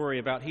a story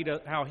about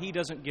how he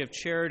doesn't give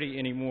charity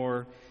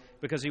anymore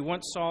because he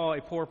once saw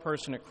a poor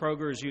person at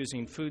Kroger's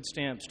using food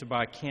stamps to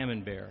buy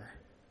Camembert.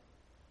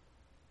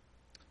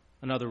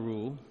 Another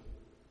rule,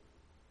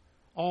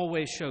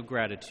 always show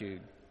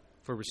gratitude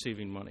for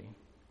receiving money.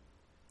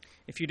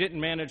 If you didn't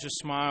manage a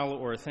smile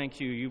or a thank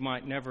you, you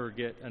might never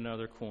get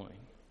another coin.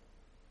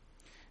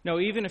 No,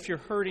 even if you're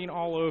hurting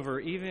all over,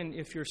 even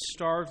if you're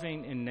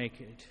starving and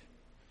naked,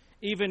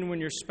 even when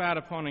you're spat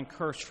upon and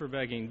cursed for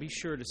begging, be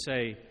sure to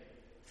say,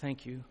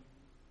 thank you.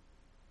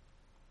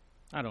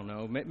 I don't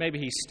know, maybe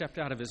he stepped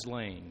out of his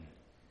lane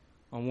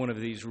on one of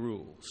these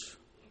rules.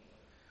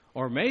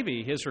 Or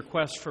maybe his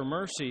request for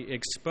mercy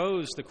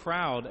exposed the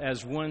crowd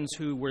as ones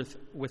who were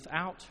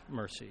without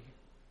mercy.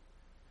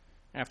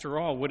 After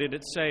all, what did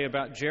it say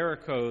about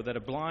Jericho that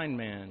a blind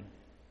man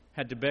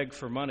had to beg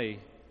for money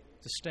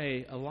to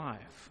stay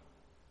alive?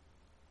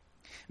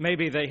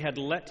 Maybe they had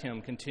let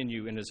him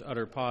continue in his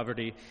utter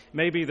poverty.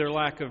 Maybe their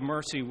lack of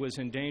mercy was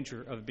in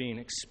danger of being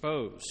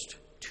exposed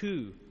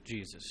to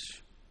Jesus.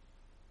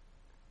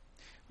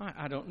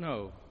 I don't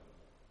know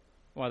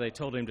why they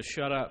told him to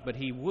shut up, but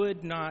he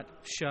would not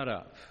shut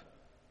up.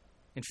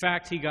 In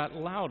fact, he got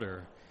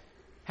louder.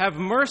 "Have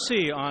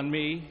mercy on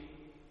me,"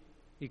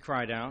 he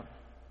cried out.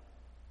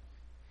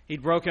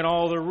 He'd broken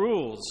all the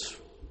rules,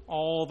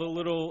 all the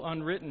little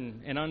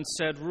unwritten and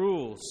unsaid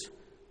rules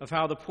of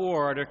how the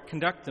poor are to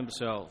conduct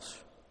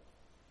themselves.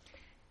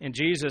 And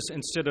Jesus,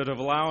 instead of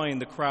allowing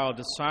the crowd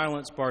to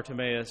silence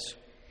Bartimaeus,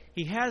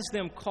 he has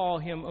them call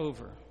him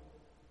over.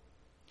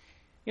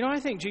 You know, I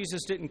think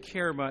Jesus didn't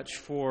care much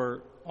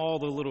for all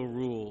the little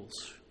rules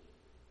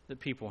that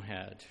people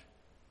had.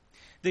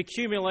 The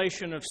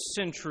accumulation of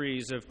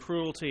centuries of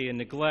cruelty and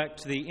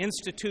neglect, the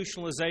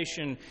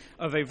institutionalization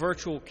of a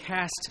virtual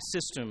caste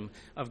system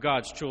of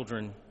God's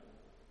children.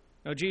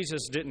 No,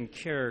 Jesus didn't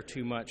care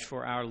too much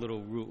for our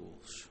little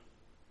rules.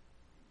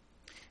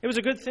 It was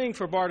a good thing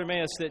for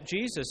Bartimaeus that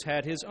Jesus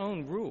had his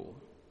own rule.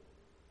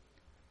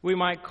 We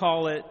might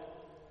call it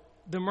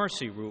the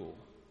mercy rule.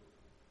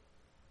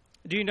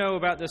 Do you know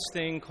about this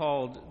thing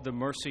called the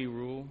mercy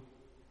rule?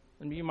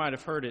 And you might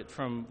have heard it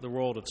from the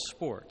world of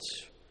sports.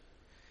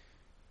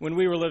 When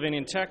we were living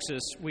in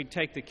Texas, we'd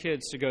take the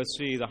kids to go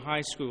see the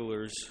high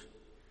schoolers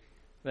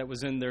that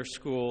was in their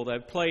school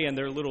that play in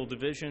their little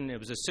division. It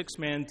was a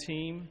 6-man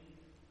team.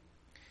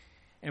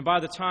 And by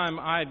the time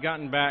I had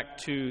gotten back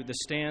to the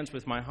stands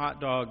with my hot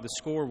dog, the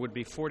score would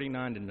be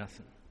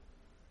 49-0.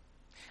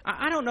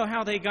 I don't know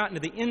how they got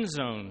into the end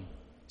zone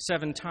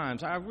 7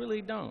 times. I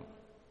really don't.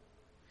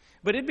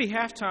 But it'd be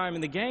halftime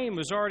and the game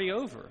was already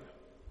over.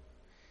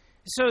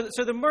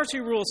 So the mercy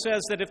rule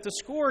says that if the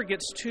score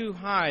gets too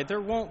high,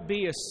 there won't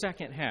be a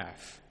second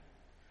half.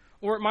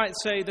 Or it might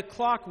say the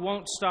clock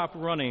won't stop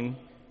running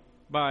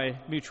by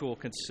mutual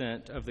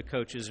consent of the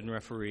coaches and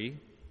referee.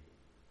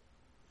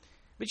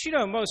 But you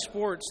know, most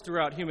sports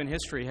throughout human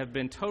history have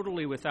been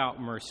totally without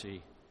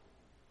mercy.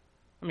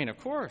 I mean, of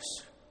course.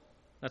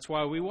 That's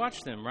why we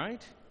watch them,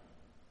 right?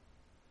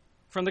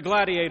 From the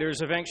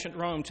gladiators of ancient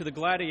Rome to the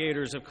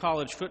gladiators of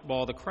college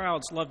football, the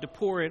crowds love to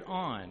pour it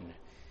on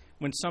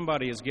when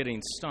somebody is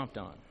getting stomped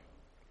on.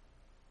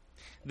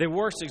 The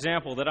worst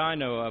example that I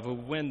know of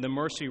when the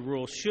mercy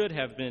rule should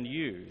have been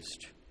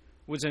used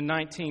was in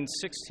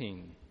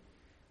 1916,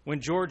 when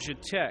Georgia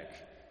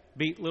Tech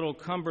beat Little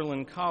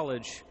Cumberland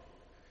College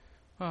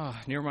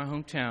near my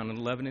hometown in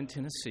Lebanon,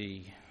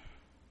 Tennessee.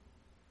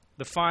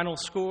 The final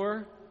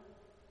score,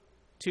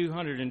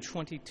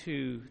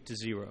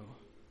 222-0.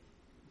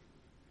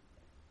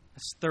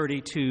 That's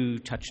 32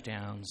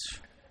 touchdowns.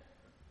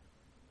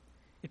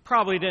 It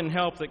probably didn't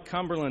help that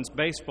Cumberland's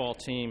baseball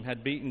team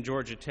had beaten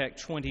Georgia Tech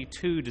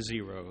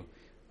 22-0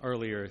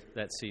 earlier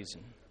that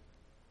season.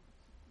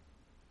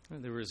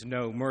 There was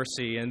no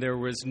mercy, and there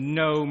was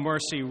no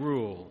mercy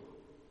rule.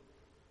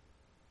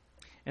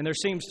 And there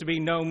seems to be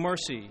no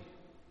mercy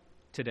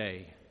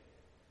today.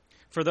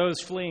 For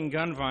those fleeing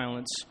gun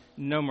violence,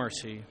 no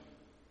mercy.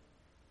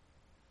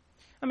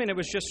 I mean, it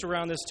was just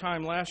around this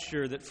time last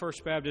year that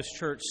First Baptist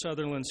Church,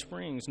 Sutherland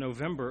Springs,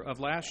 November of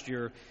last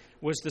year,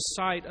 was the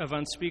site of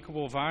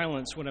unspeakable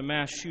violence when a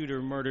mass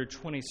shooter murdered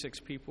 26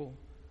 people.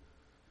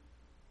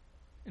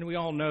 And we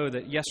all know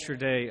that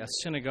yesterday a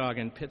synagogue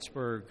in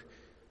Pittsburgh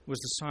was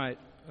the site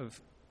of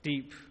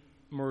deep,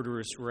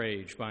 murderous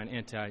rage by an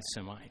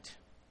anti-Semite.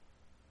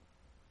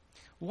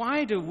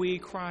 Why do we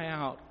cry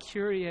out,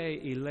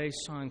 Kyrie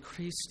eleison,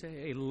 Christe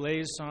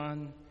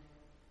eleison,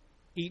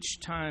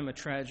 each time a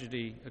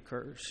tragedy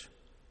occurs?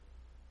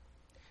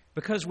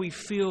 Because we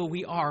feel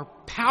we are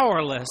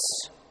powerless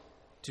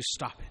to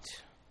stop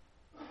it.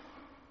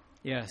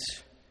 Yes,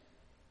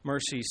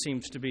 mercy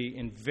seems to be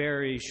in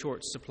very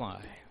short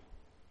supply.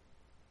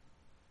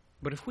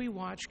 But if we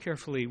watch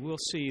carefully, we'll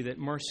see that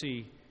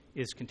mercy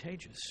is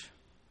contagious.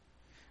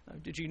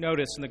 Did you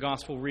notice in the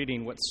gospel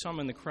reading what some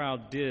in the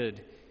crowd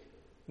did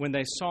when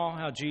they saw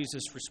how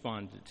Jesus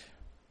responded?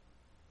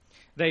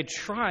 They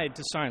tried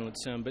to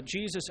silence him, but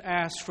Jesus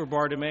asked for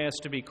Bartimaeus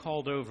to be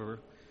called over.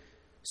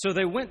 So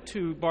they went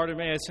to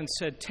Bartimaeus and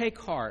said, "Take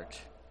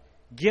heart,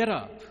 get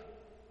up,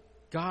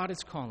 God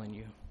is calling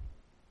you."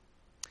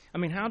 I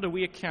mean, how do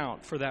we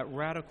account for that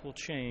radical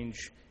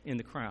change in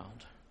the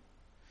crowd?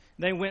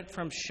 They went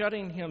from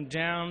shutting him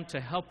down to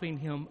helping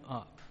him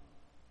up.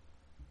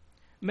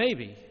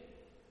 Maybe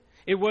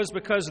it was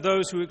because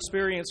those who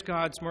experience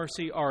God's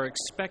mercy are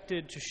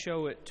expected to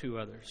show it to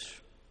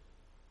others.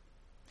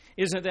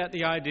 Isn't that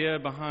the idea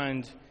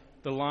behind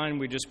the line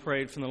we just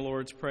prayed from the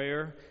Lord's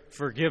Prayer?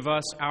 Forgive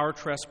us our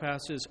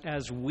trespasses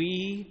as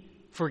we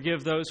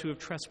forgive those who have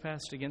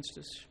trespassed against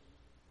us.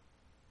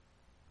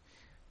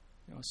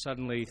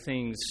 Suddenly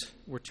things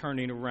were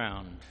turning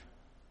around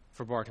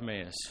for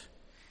Bartimaeus.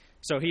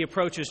 So he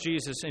approaches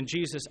Jesus, and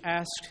Jesus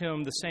asks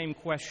him the same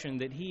question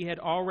that he had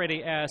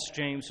already asked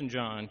James and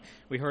John.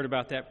 We heard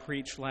about that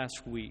preached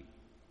last week.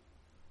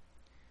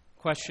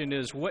 The question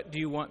is, what do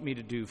you want me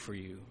to do for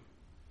you?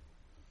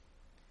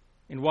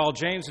 And while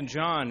James and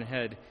John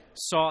had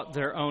sought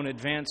their own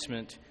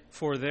advancement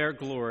for their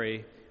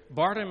glory,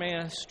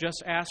 Bartimaeus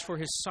just asked for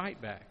his sight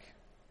back.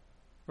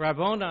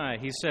 Rabboni,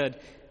 he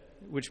said,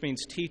 which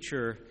means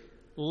teacher,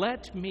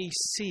 let me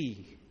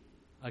see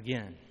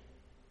again.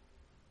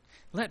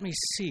 Let me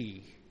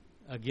see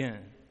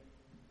again.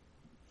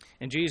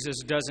 And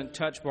Jesus doesn't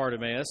touch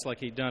Bartimaeus like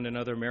he'd done in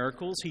other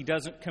miracles. He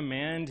doesn't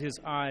command his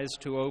eyes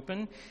to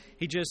open.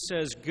 He just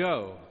says,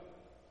 go.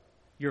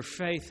 Your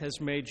faith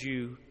has made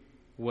you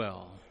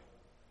well.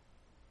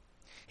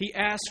 He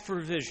asked for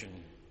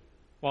vision,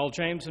 while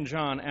James and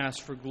John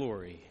asked for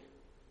glory.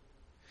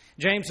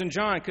 James and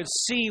John could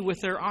see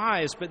with their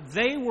eyes, but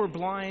they were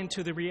blind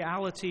to the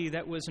reality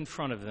that was in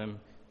front of them.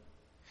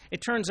 It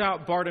turns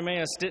out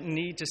Bartimaeus didn't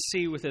need to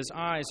see with his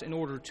eyes in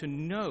order to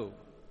know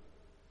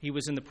he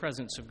was in the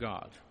presence of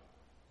God.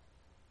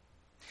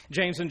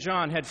 James and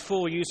John had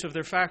full use of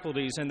their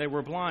faculties, and they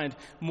were blind,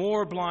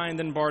 more blind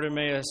than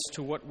Bartimaeus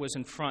to what was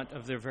in front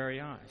of their very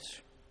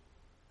eyes.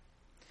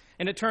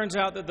 And it turns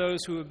out that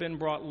those who have been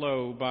brought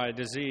low by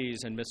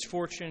disease and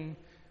misfortune,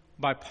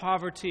 by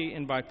poverty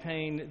and by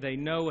pain, they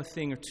know a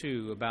thing or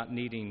two about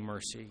needing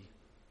mercy.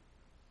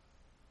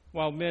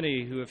 While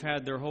many who have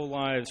had their whole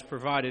lives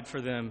provided for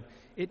them,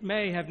 it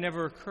may have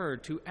never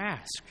occurred to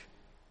ask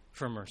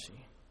for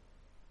mercy.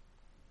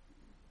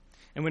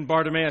 And when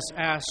Bartimaeus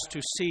asked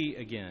to see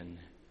again,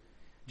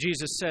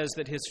 Jesus says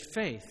that his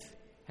faith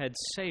had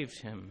saved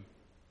him.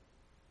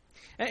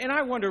 And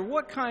I wonder,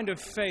 what kind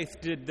of faith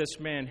did this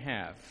man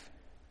have?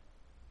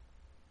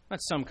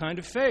 That's some kind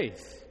of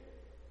faith.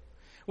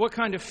 What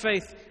kind of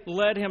faith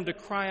led him to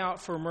cry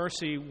out for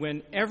mercy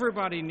when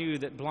everybody knew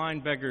that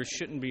blind beggars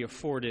shouldn't be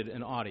afforded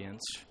an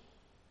audience?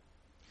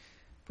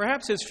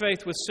 Perhaps his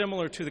faith was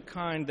similar to the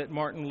kind that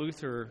Martin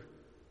Luther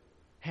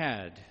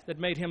had, that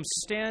made him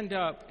stand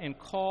up and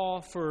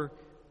call for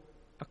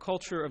a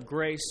culture of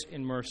grace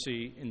and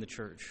mercy in the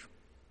church.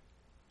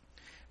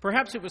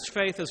 Perhaps it was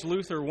faith as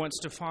Luther once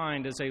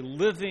defined as a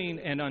living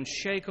and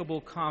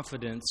unshakable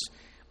confidence,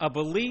 a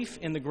belief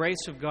in the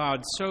grace of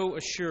God so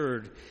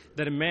assured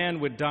that a man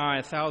would die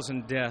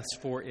 1,000 deaths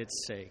for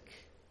its sake.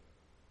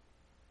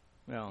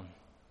 Well,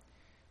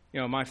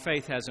 my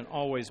faith hasn't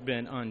always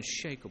been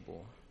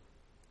unshakable.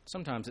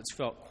 Sometimes it's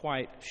felt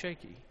quite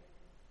shaky.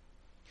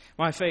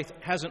 My faith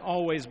hasn't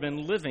always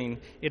been living.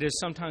 It has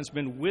sometimes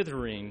been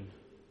withering.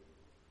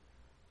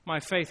 My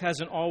faith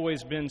hasn't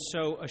always been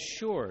so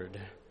assured.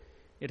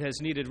 It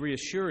has needed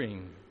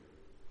reassuring.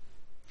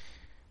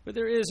 But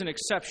there is an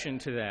exception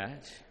to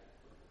that.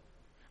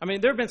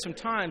 There have been some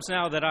times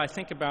now that I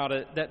think about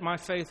it that my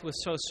faith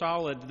was so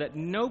solid that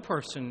no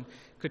person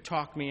could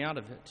talk me out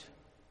of it.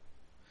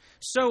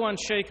 So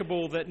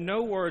unshakable that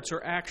no words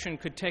or action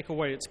could take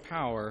away its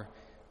power.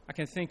 I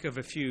can think of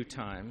a few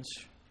times.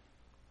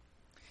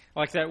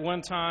 Like that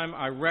one time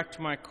I wrecked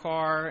my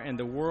car and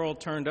the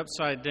world turned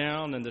upside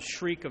down and the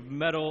shriek of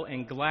metal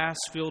and glass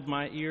filled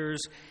my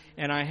ears,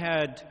 and I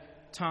had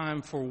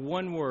time for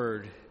one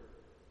word,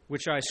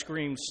 which I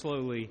screamed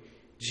slowly,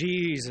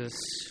 Jesus.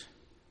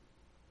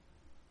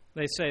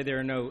 They say there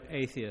are no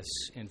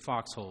atheists in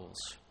foxholes,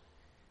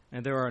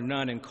 and there are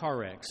none in car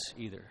wrecks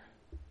either.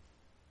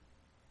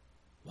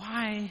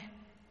 Why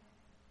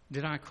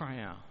did I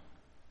cry out?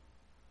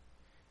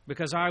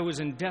 Because I was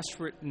in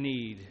desperate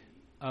need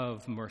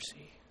of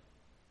mercy.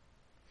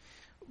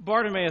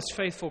 Bartimaeus'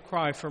 faithful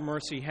cry for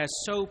mercy has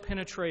so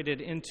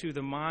penetrated into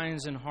the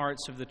minds and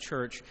hearts of the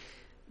church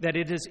that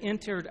it has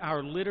entered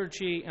our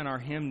liturgy and our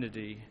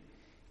hymnody.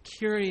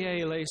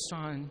 Kyrie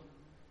eleison,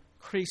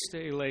 Christe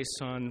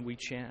eleison, we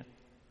chant.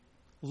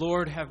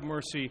 Lord, have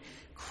mercy.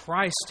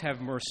 Christ, have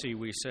mercy,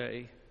 we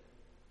say.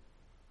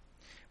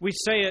 We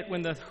say it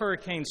when the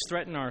hurricanes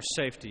threaten our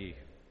safety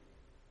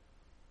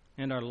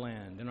and our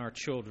land and our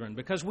children,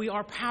 because we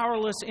are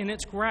powerless in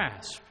its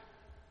grasp.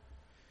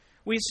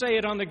 We say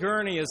it on the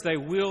gurney as they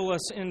wheel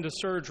us into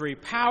surgery,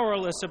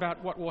 powerless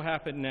about what will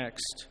happen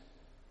next.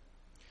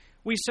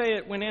 We say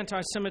it when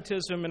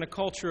anti-Semitism and a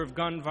culture of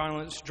gun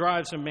violence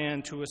drives a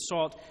man to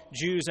assault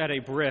Jews at a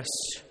bris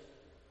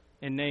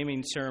and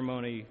naming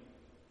ceremony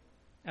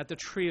at the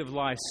Tree of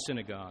Life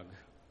synagogue.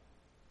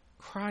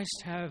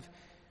 Christ, have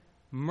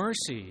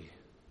mercy,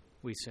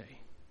 we say.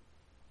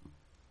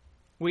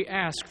 We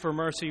ask for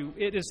mercy.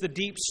 It is the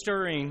deep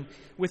stirring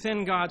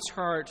within God's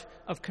heart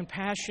of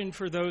compassion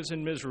for those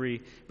in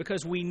misery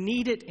because we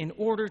need it in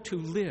order to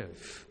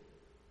live.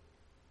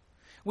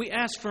 We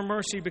ask for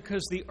mercy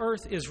because the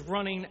earth is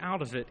running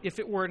out of it. If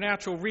it were a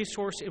natural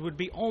resource, it would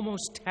be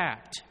almost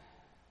tapped.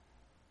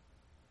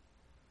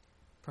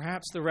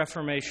 Perhaps the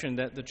reformation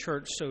that the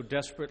church so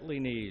desperately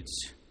needs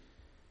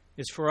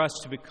is for us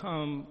to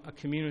become a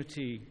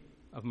community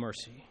of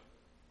mercy.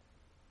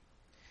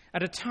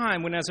 At a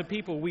time when, as a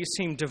people, we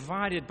seem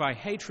divided by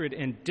hatred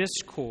and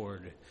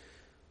discord,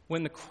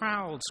 when the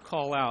crowds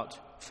call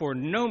out for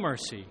no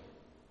mercy,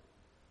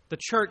 the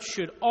church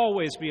should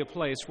always be a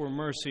place where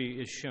mercy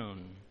is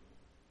shown.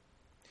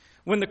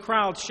 When the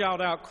crowds shout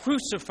out,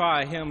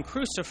 crucify him,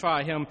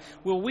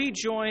 will we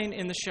join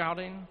in the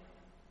shouting,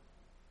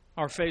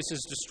 our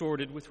faces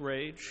distorted with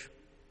rage?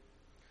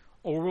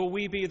 Or will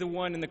we be the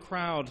one in the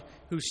crowd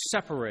who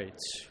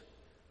separates,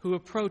 who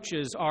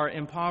approaches our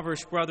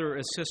impoverished brother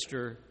or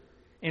sister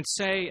and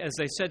say, as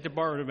they said to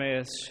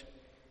Bartimaeus,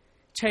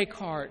 "Take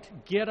heart,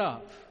 get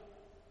up,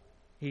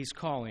 he's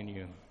calling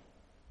you."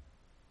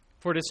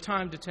 For it is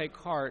time to take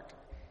heart,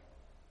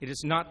 it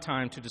is not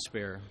time to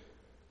despair.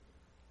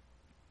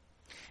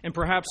 And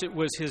perhaps it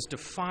was his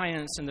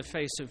defiance in the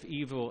face of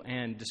evil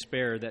and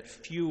despair that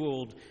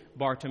fueled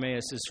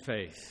Bartimaeus'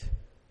 faith.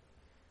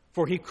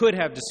 For he could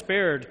have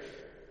despaired.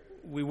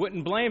 We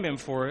wouldn't blame him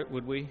for it,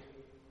 would we?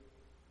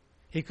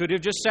 He could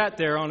have just sat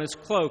there on his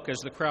cloak as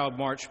the crowd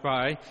marched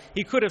by.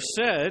 He could have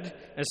said,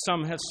 as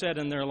some have said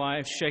in their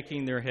life,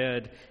 shaking their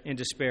head in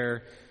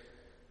despair,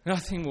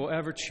 "Nothing will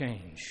ever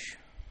change."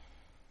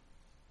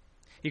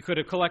 He could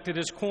have collected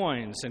his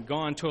coins and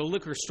gone to a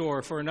liquor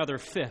store for another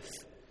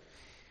fifth.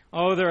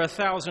 Oh, there are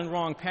 1,000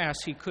 wrong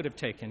paths he could have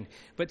taken,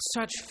 but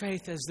such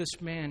faith as this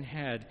man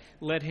had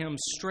led him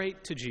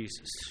straight to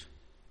Jesus.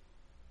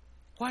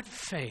 What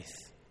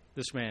faith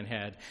this man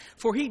had!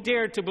 For he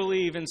dared to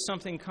believe in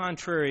something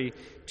contrary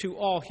to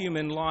all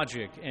human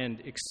logic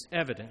and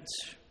evidence.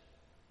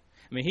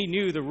 I mean, he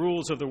knew the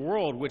rules of the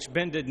world, which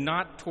bended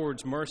not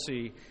towards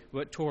mercy,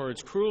 but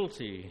towards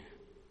cruelty.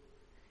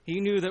 He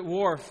knew that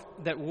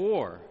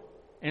war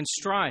and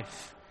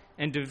strife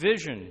and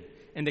division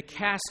and the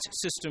caste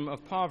system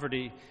of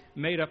poverty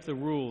made up the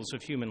rules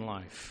of human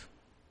life.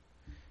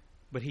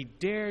 But he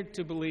dared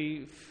to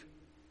believe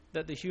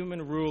that the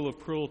human rule of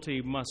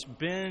cruelty must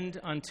bend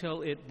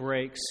until it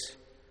breaks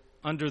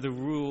under the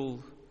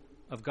rule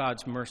of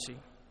God's mercy.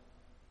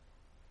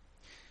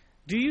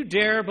 Do you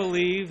dare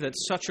believe that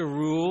such a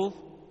rule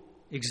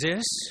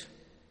exists?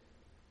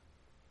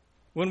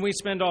 When we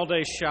spend all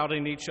day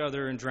shouting at each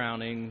other and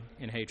drowning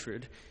in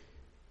hatred,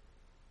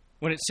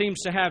 when it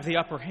seems to have the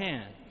upper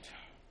hand,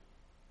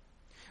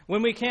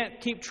 when we can't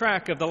keep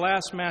track of the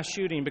last mass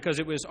shooting because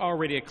it was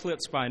already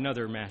eclipsed by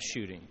another mass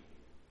shooting,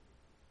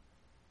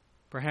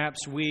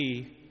 perhaps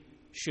we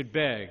should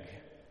beg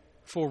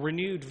for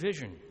renewed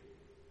vision,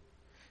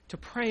 to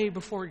pray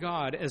before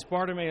God as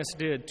Bartimaeus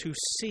did, to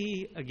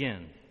see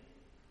again,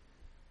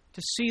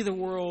 to see the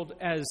world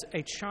as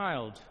a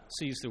child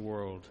sees the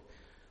world,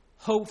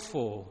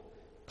 hopeful,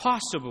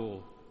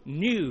 possible,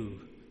 new,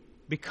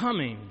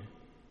 becoming,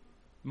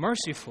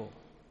 merciful.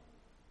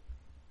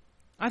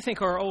 I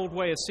think our old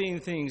way of seeing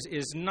things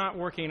is not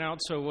working out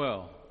so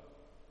well.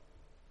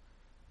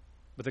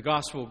 But the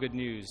gospel good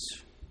news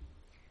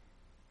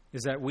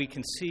is that we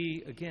can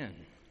see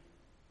again.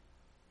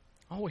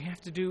 All we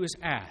have to do is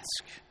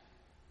ask.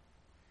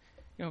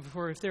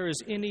 For if there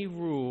is any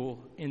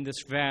rule in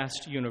this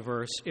vast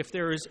universe, if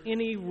there is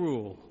any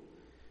rule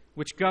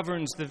which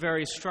governs the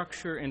very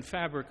structure and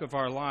fabric of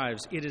our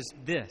lives, it is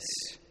this.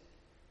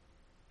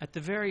 At the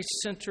very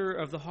center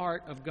of the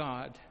heart of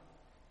God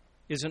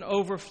is an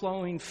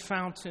overflowing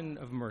fountain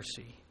of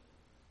mercy.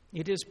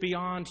 It is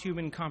beyond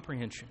human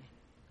comprehension.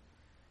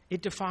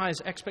 It defies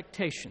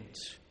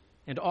expectations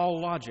and all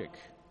logic.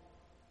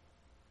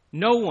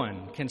 No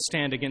one can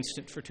stand against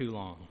it for too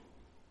long.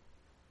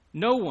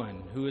 No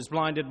one who is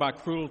blinded by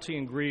cruelty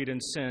and greed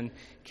and sin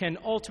can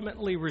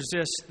ultimately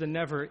resist the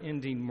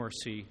never-ending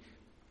mercy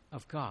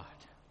of God.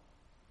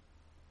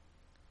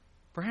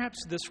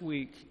 Perhaps this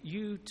week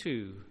you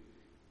too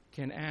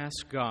can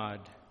ask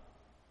God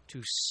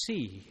to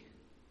see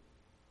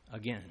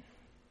again.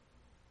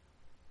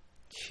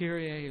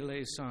 Kyrie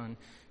eleison,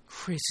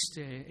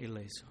 Christe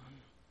eleison.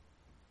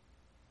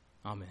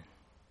 Amen.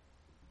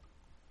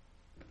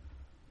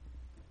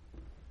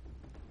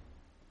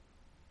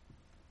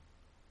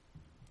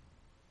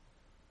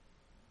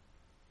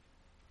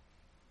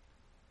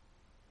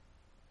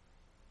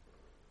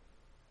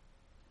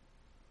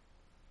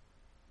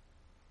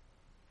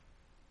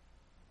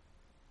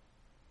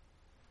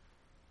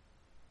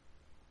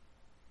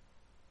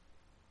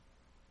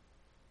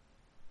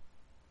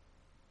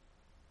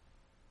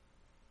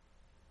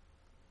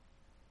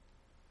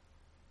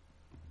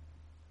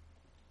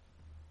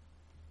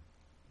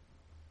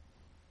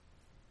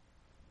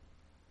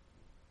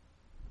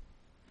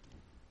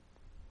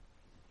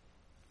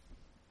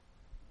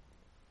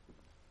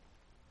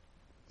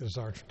 It is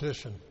our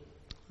tradition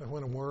that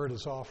when a word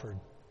is offered,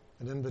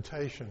 an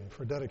invitation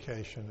for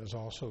dedication is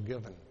also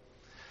given.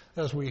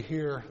 As we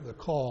hear the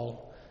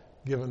call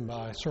given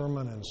by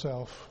sermon and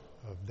self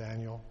of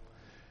Daniel,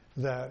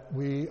 that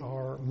we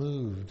are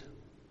moved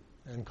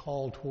and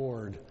called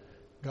toward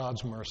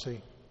God's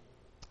mercy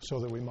so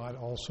that we might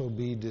also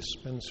be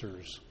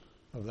dispensers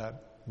of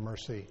that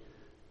mercy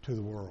to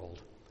the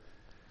world.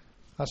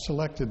 I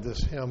selected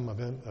this hymn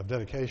of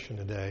dedication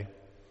today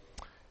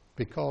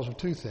because of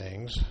two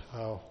things.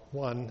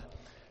 One,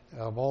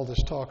 of all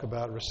this talk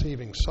about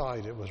receiving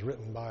sight, it was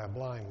written by a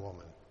blind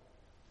woman,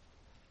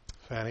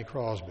 Fanny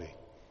Crosby,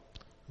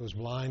 who was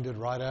blinded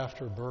right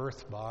after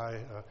birth by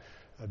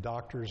a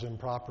doctor's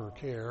improper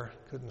care,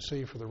 couldn't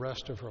see for the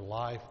rest of her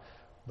life,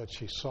 but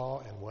she saw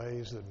in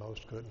ways that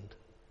most couldn't.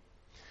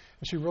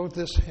 And she wrote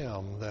this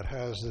hymn that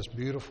has this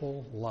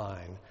beautiful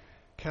line,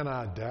 "Can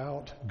I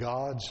doubt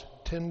God's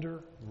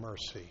tender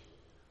mercy,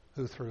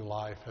 who through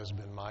life has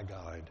been my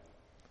guide?"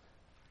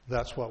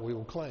 That's what we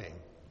will claim.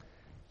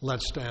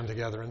 Let's stand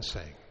together and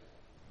sing.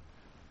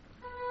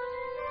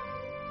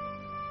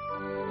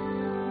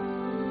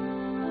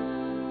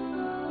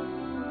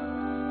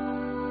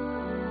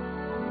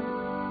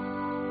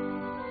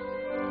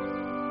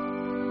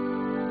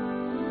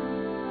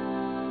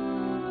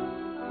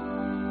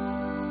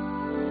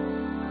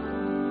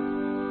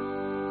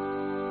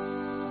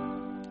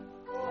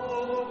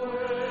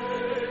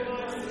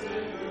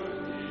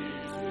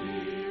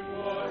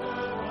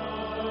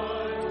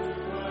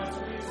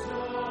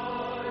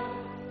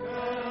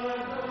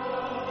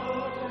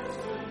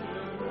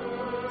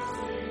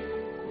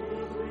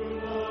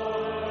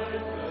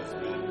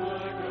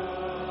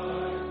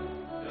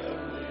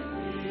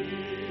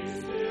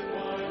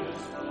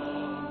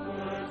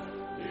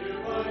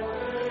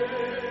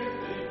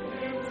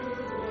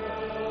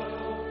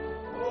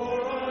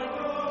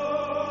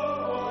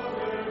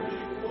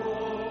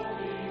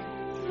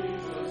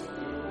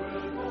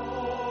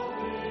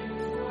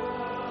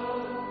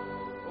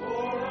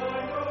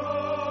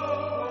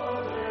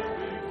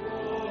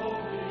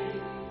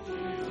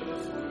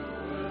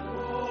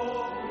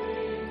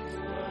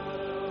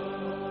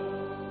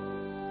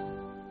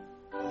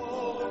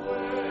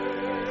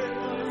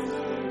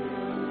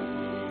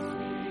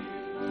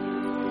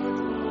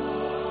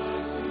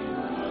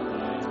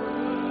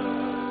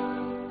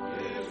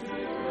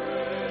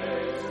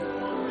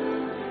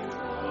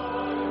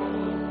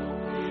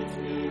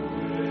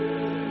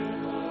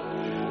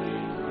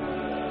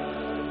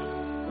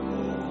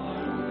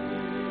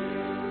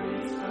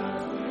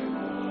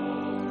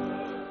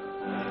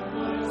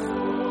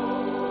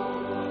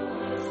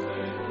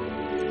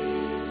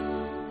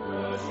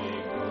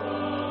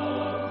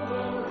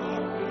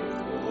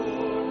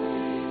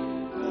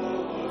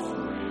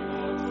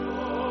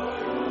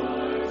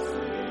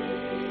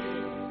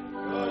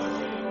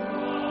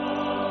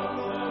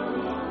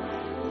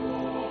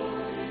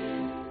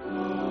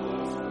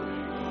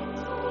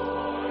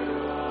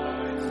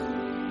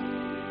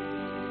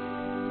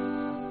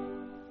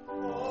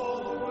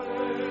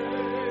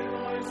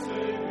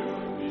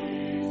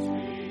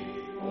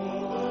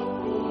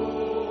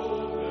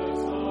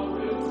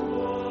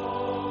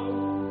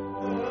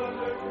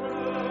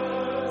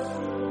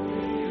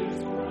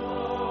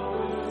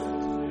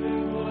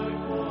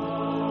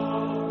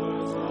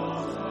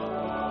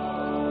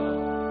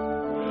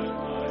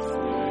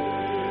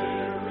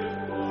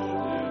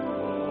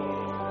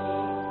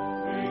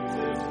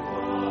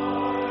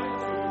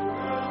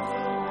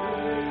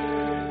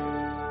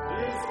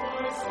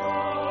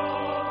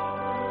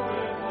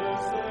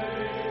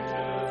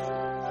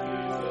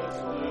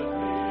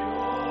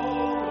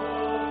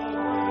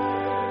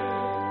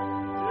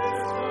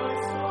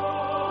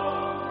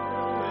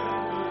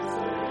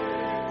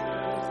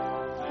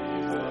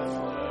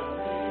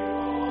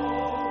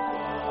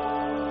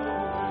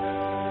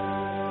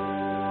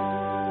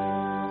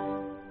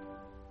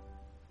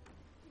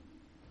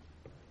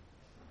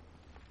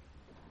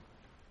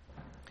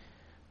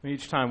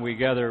 Each time we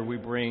gather, we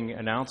bring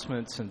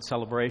announcements and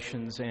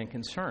celebrations and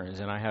concerns,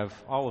 and I have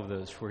all of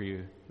those for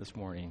you this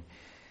morning.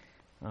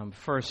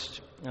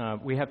 First,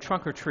 we have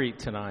Trunk or Treat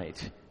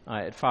tonight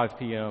at 5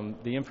 p.m.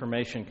 The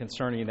information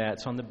concerning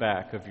that's on the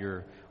back of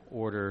your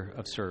order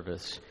of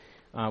service.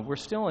 We're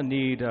still in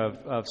need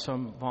of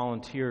some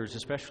volunteers,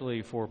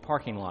 especially for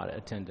parking lot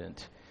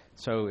attendant.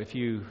 So if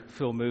you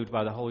feel moved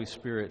by the Holy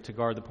Spirit to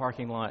guard the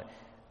parking lot,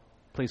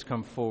 please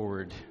come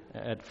forward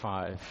at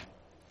 5.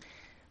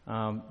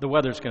 The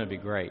weather's going to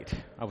be great.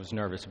 I was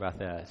nervous about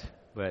that,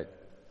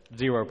 but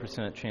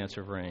 0% chance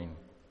of rain.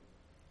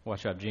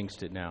 Watch, I've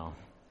jinxed it now.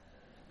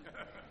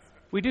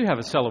 We do have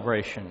a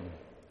celebration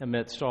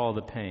amidst all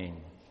the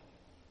pain.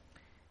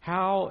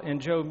 Hal and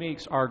Joe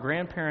Meeks are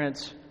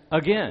grandparents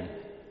again.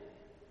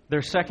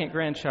 Their second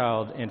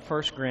grandchild and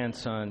first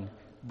grandson,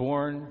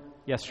 born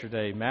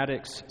yesterday,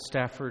 Maddox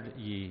Stafford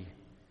Yee,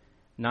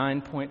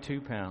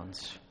 9.2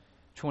 pounds,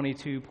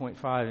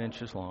 22.5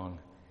 inches long,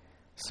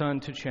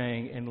 son to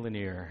Chang and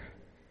Lanier.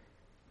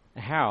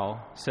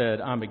 Hal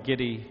said, "I'm a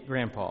giddy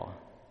grandpa."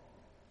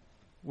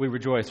 We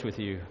rejoice with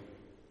you.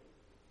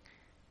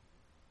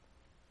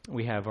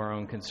 We have our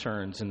own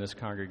concerns in this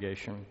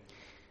congregation.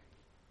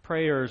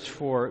 Prayers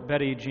for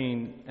Betty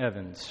Jean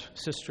Evans,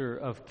 sister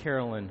of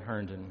Carolyn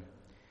Herndon.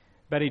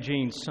 Betty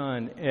Jean's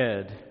son,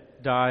 Ed,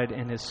 died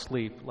in his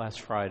sleep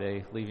last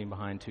Friday, leaving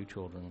behind 2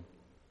 children.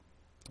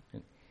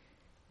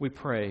 We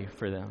pray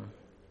for them.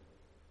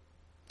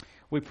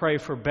 We pray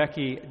for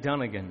Becky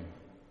Dunnigan,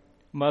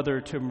 mother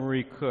to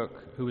Marie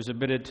Cook, who was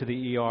admitted to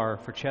the ER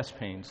for chest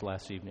pains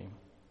last evening.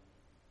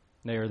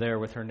 They are there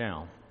with her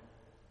now.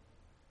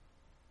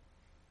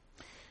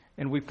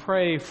 And we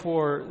pray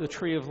for the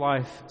Tree of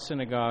Life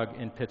Synagogue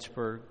in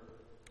Pittsburgh,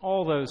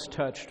 all those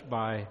touched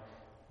by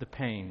the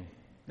pain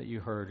that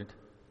you heard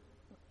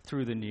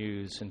through the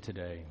news and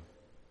today.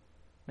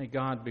 May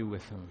God be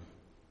with them.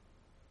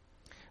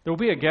 There will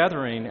be a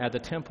gathering at the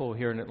temple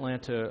here in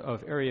Atlanta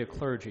of area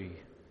clergy.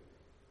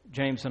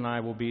 James and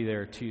I will be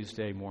there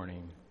Tuesday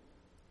morning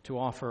to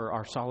offer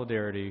our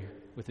solidarity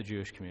with the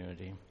Jewish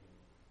community.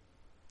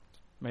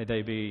 May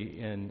they be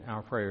in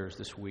our prayers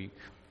this week.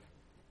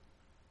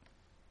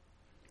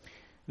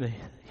 The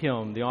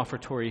hymn, the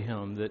offertory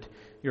hymn that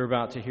you're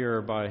about to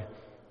hear by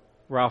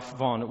Ralph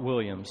Vaughan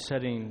Williams,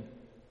 setting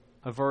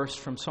a verse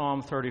from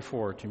Psalm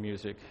 34 to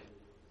music.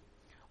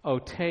 Oh,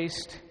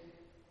 taste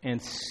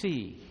and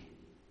see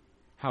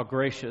how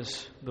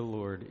gracious the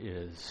Lord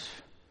is.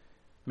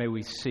 May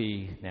we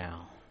see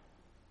now.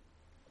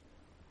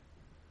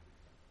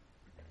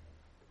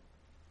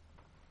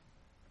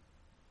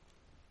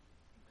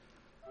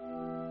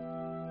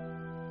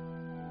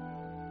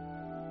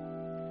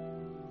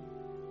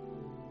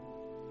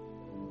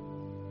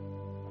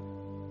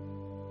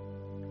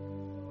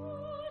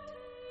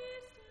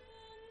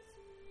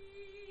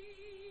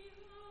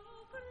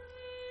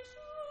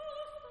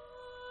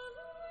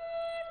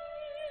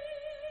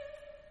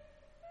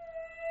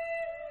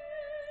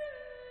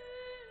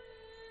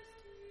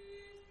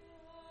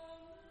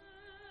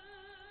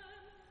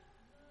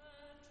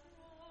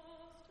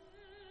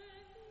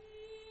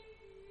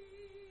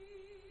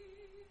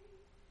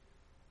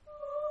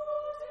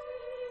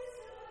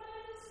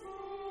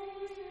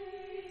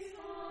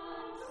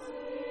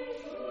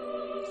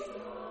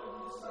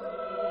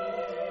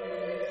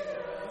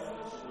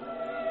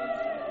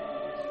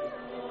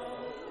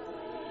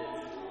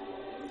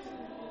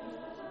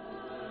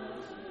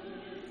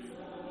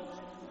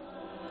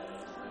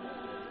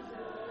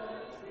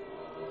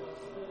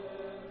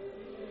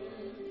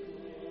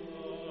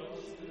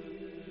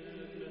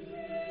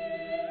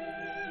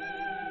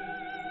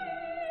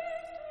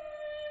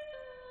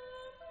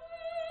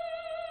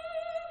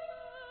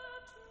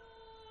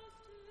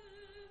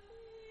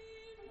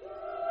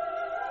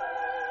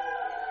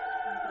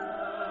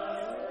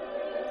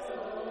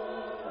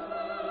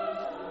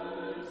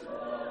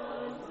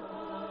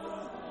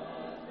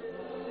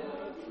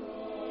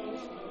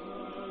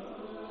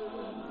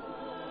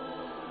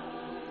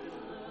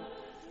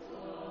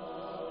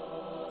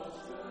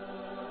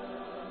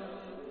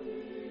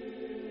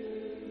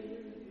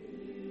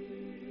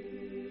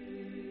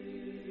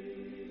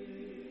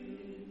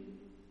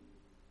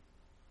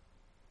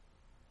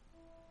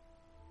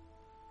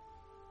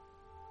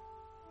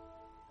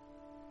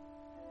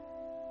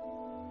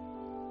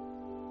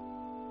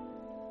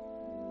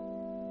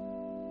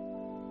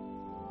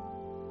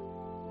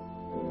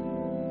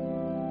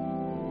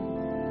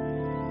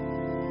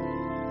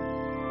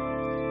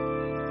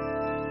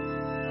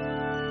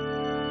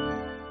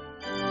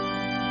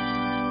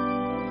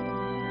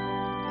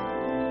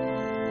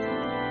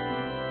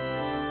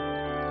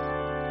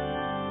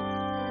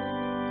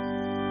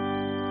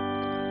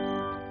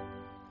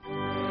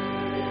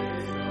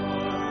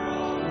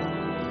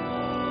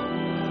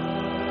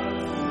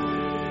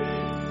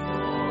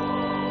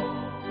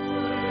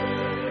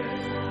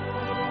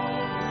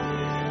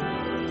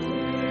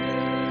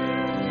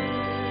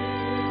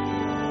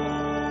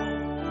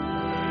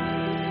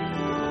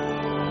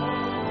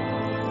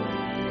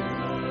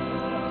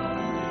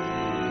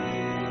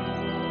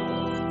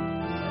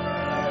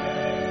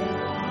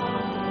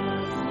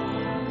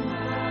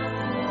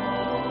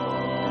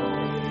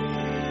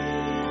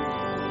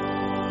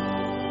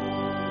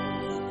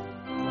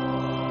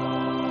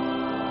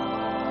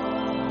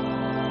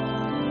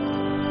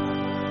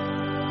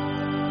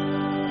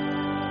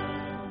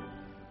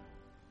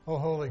 O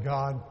holy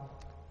God,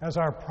 as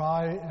our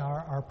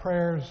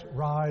prayers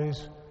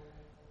rise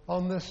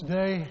on this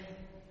day,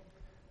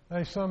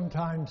 they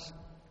sometimes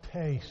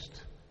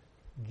taste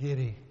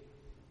giddy.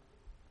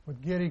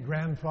 With giddy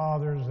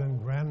grandfathers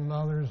and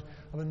grandmothers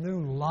of a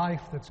new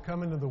life that's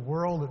come into the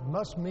world, it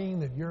must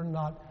mean that you're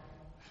not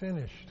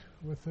finished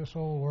with this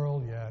old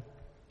world yet.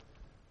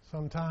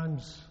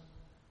 Sometimes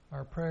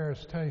our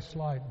prayers taste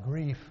like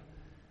grief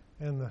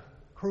and the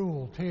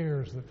cruel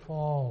tears that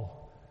fall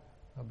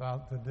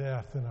about the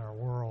death in our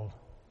world.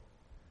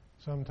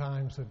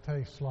 Sometimes it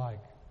tastes like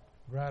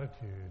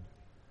gratitude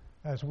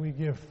as we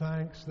give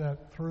thanks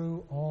that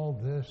through all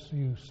this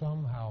you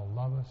somehow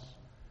love us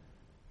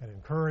and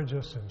encourage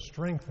us and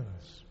strengthen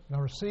us.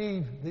 Now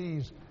receive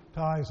these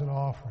tithes and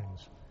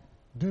offerings.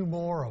 Do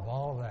more of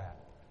all that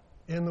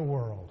in the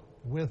world,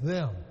 with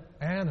them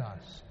and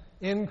us.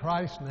 In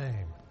Christ's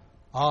name,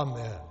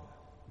 amen.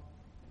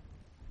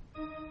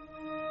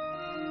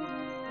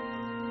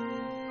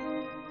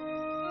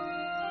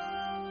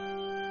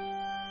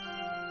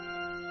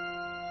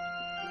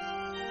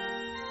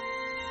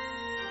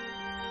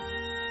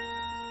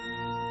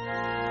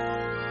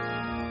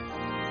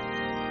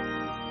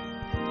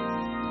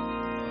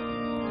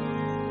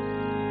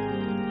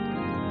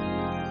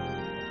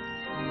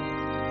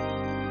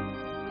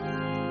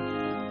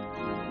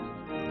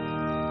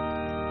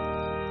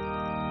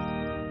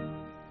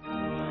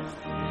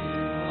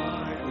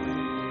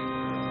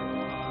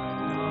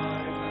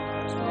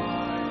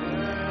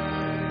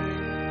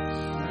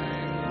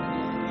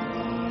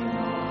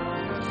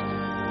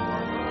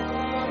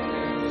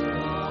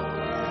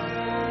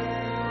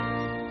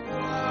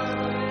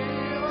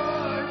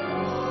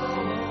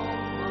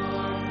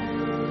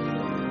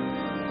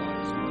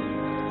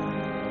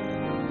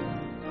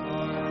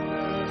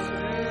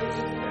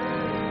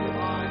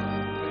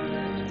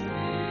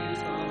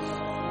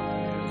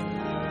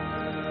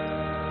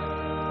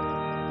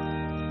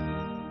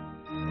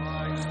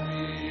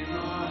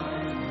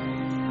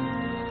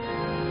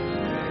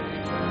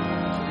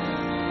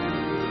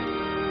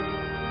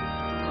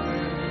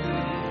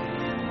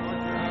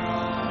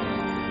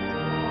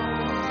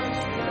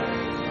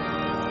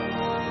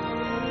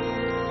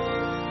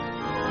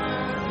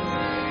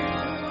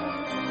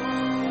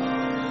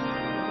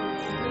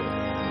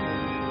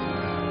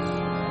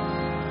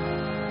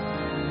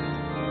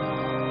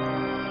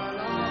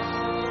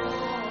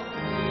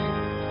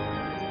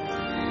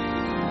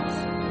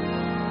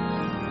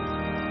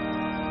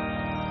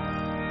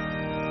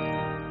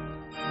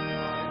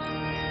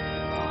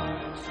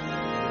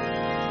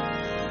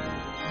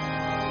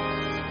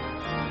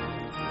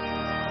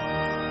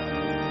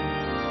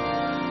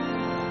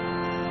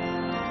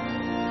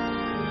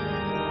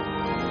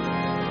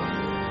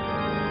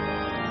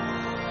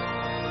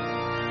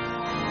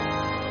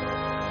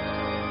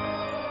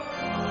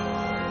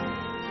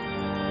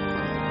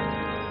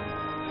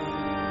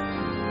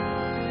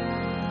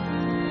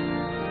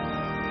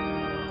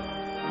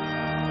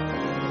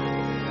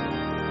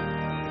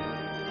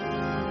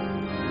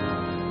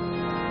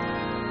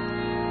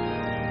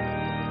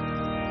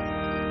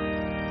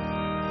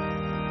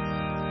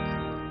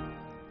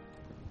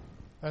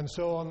 And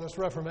so on this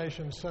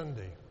Reformation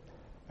Sunday,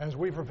 as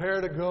we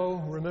prepare to go,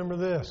 remember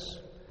this.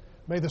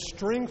 May the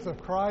strength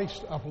of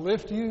Christ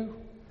uplift you,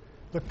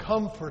 the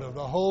comfort of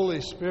the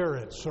Holy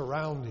Spirit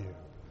surround you,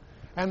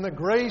 and the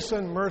grace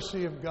and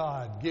mercy of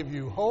God give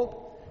you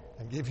hope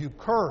and give you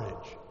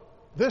courage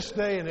this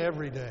day and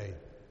every day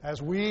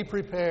as we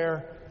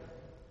prepare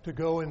to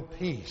go in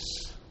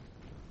peace.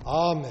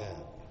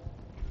 Amen.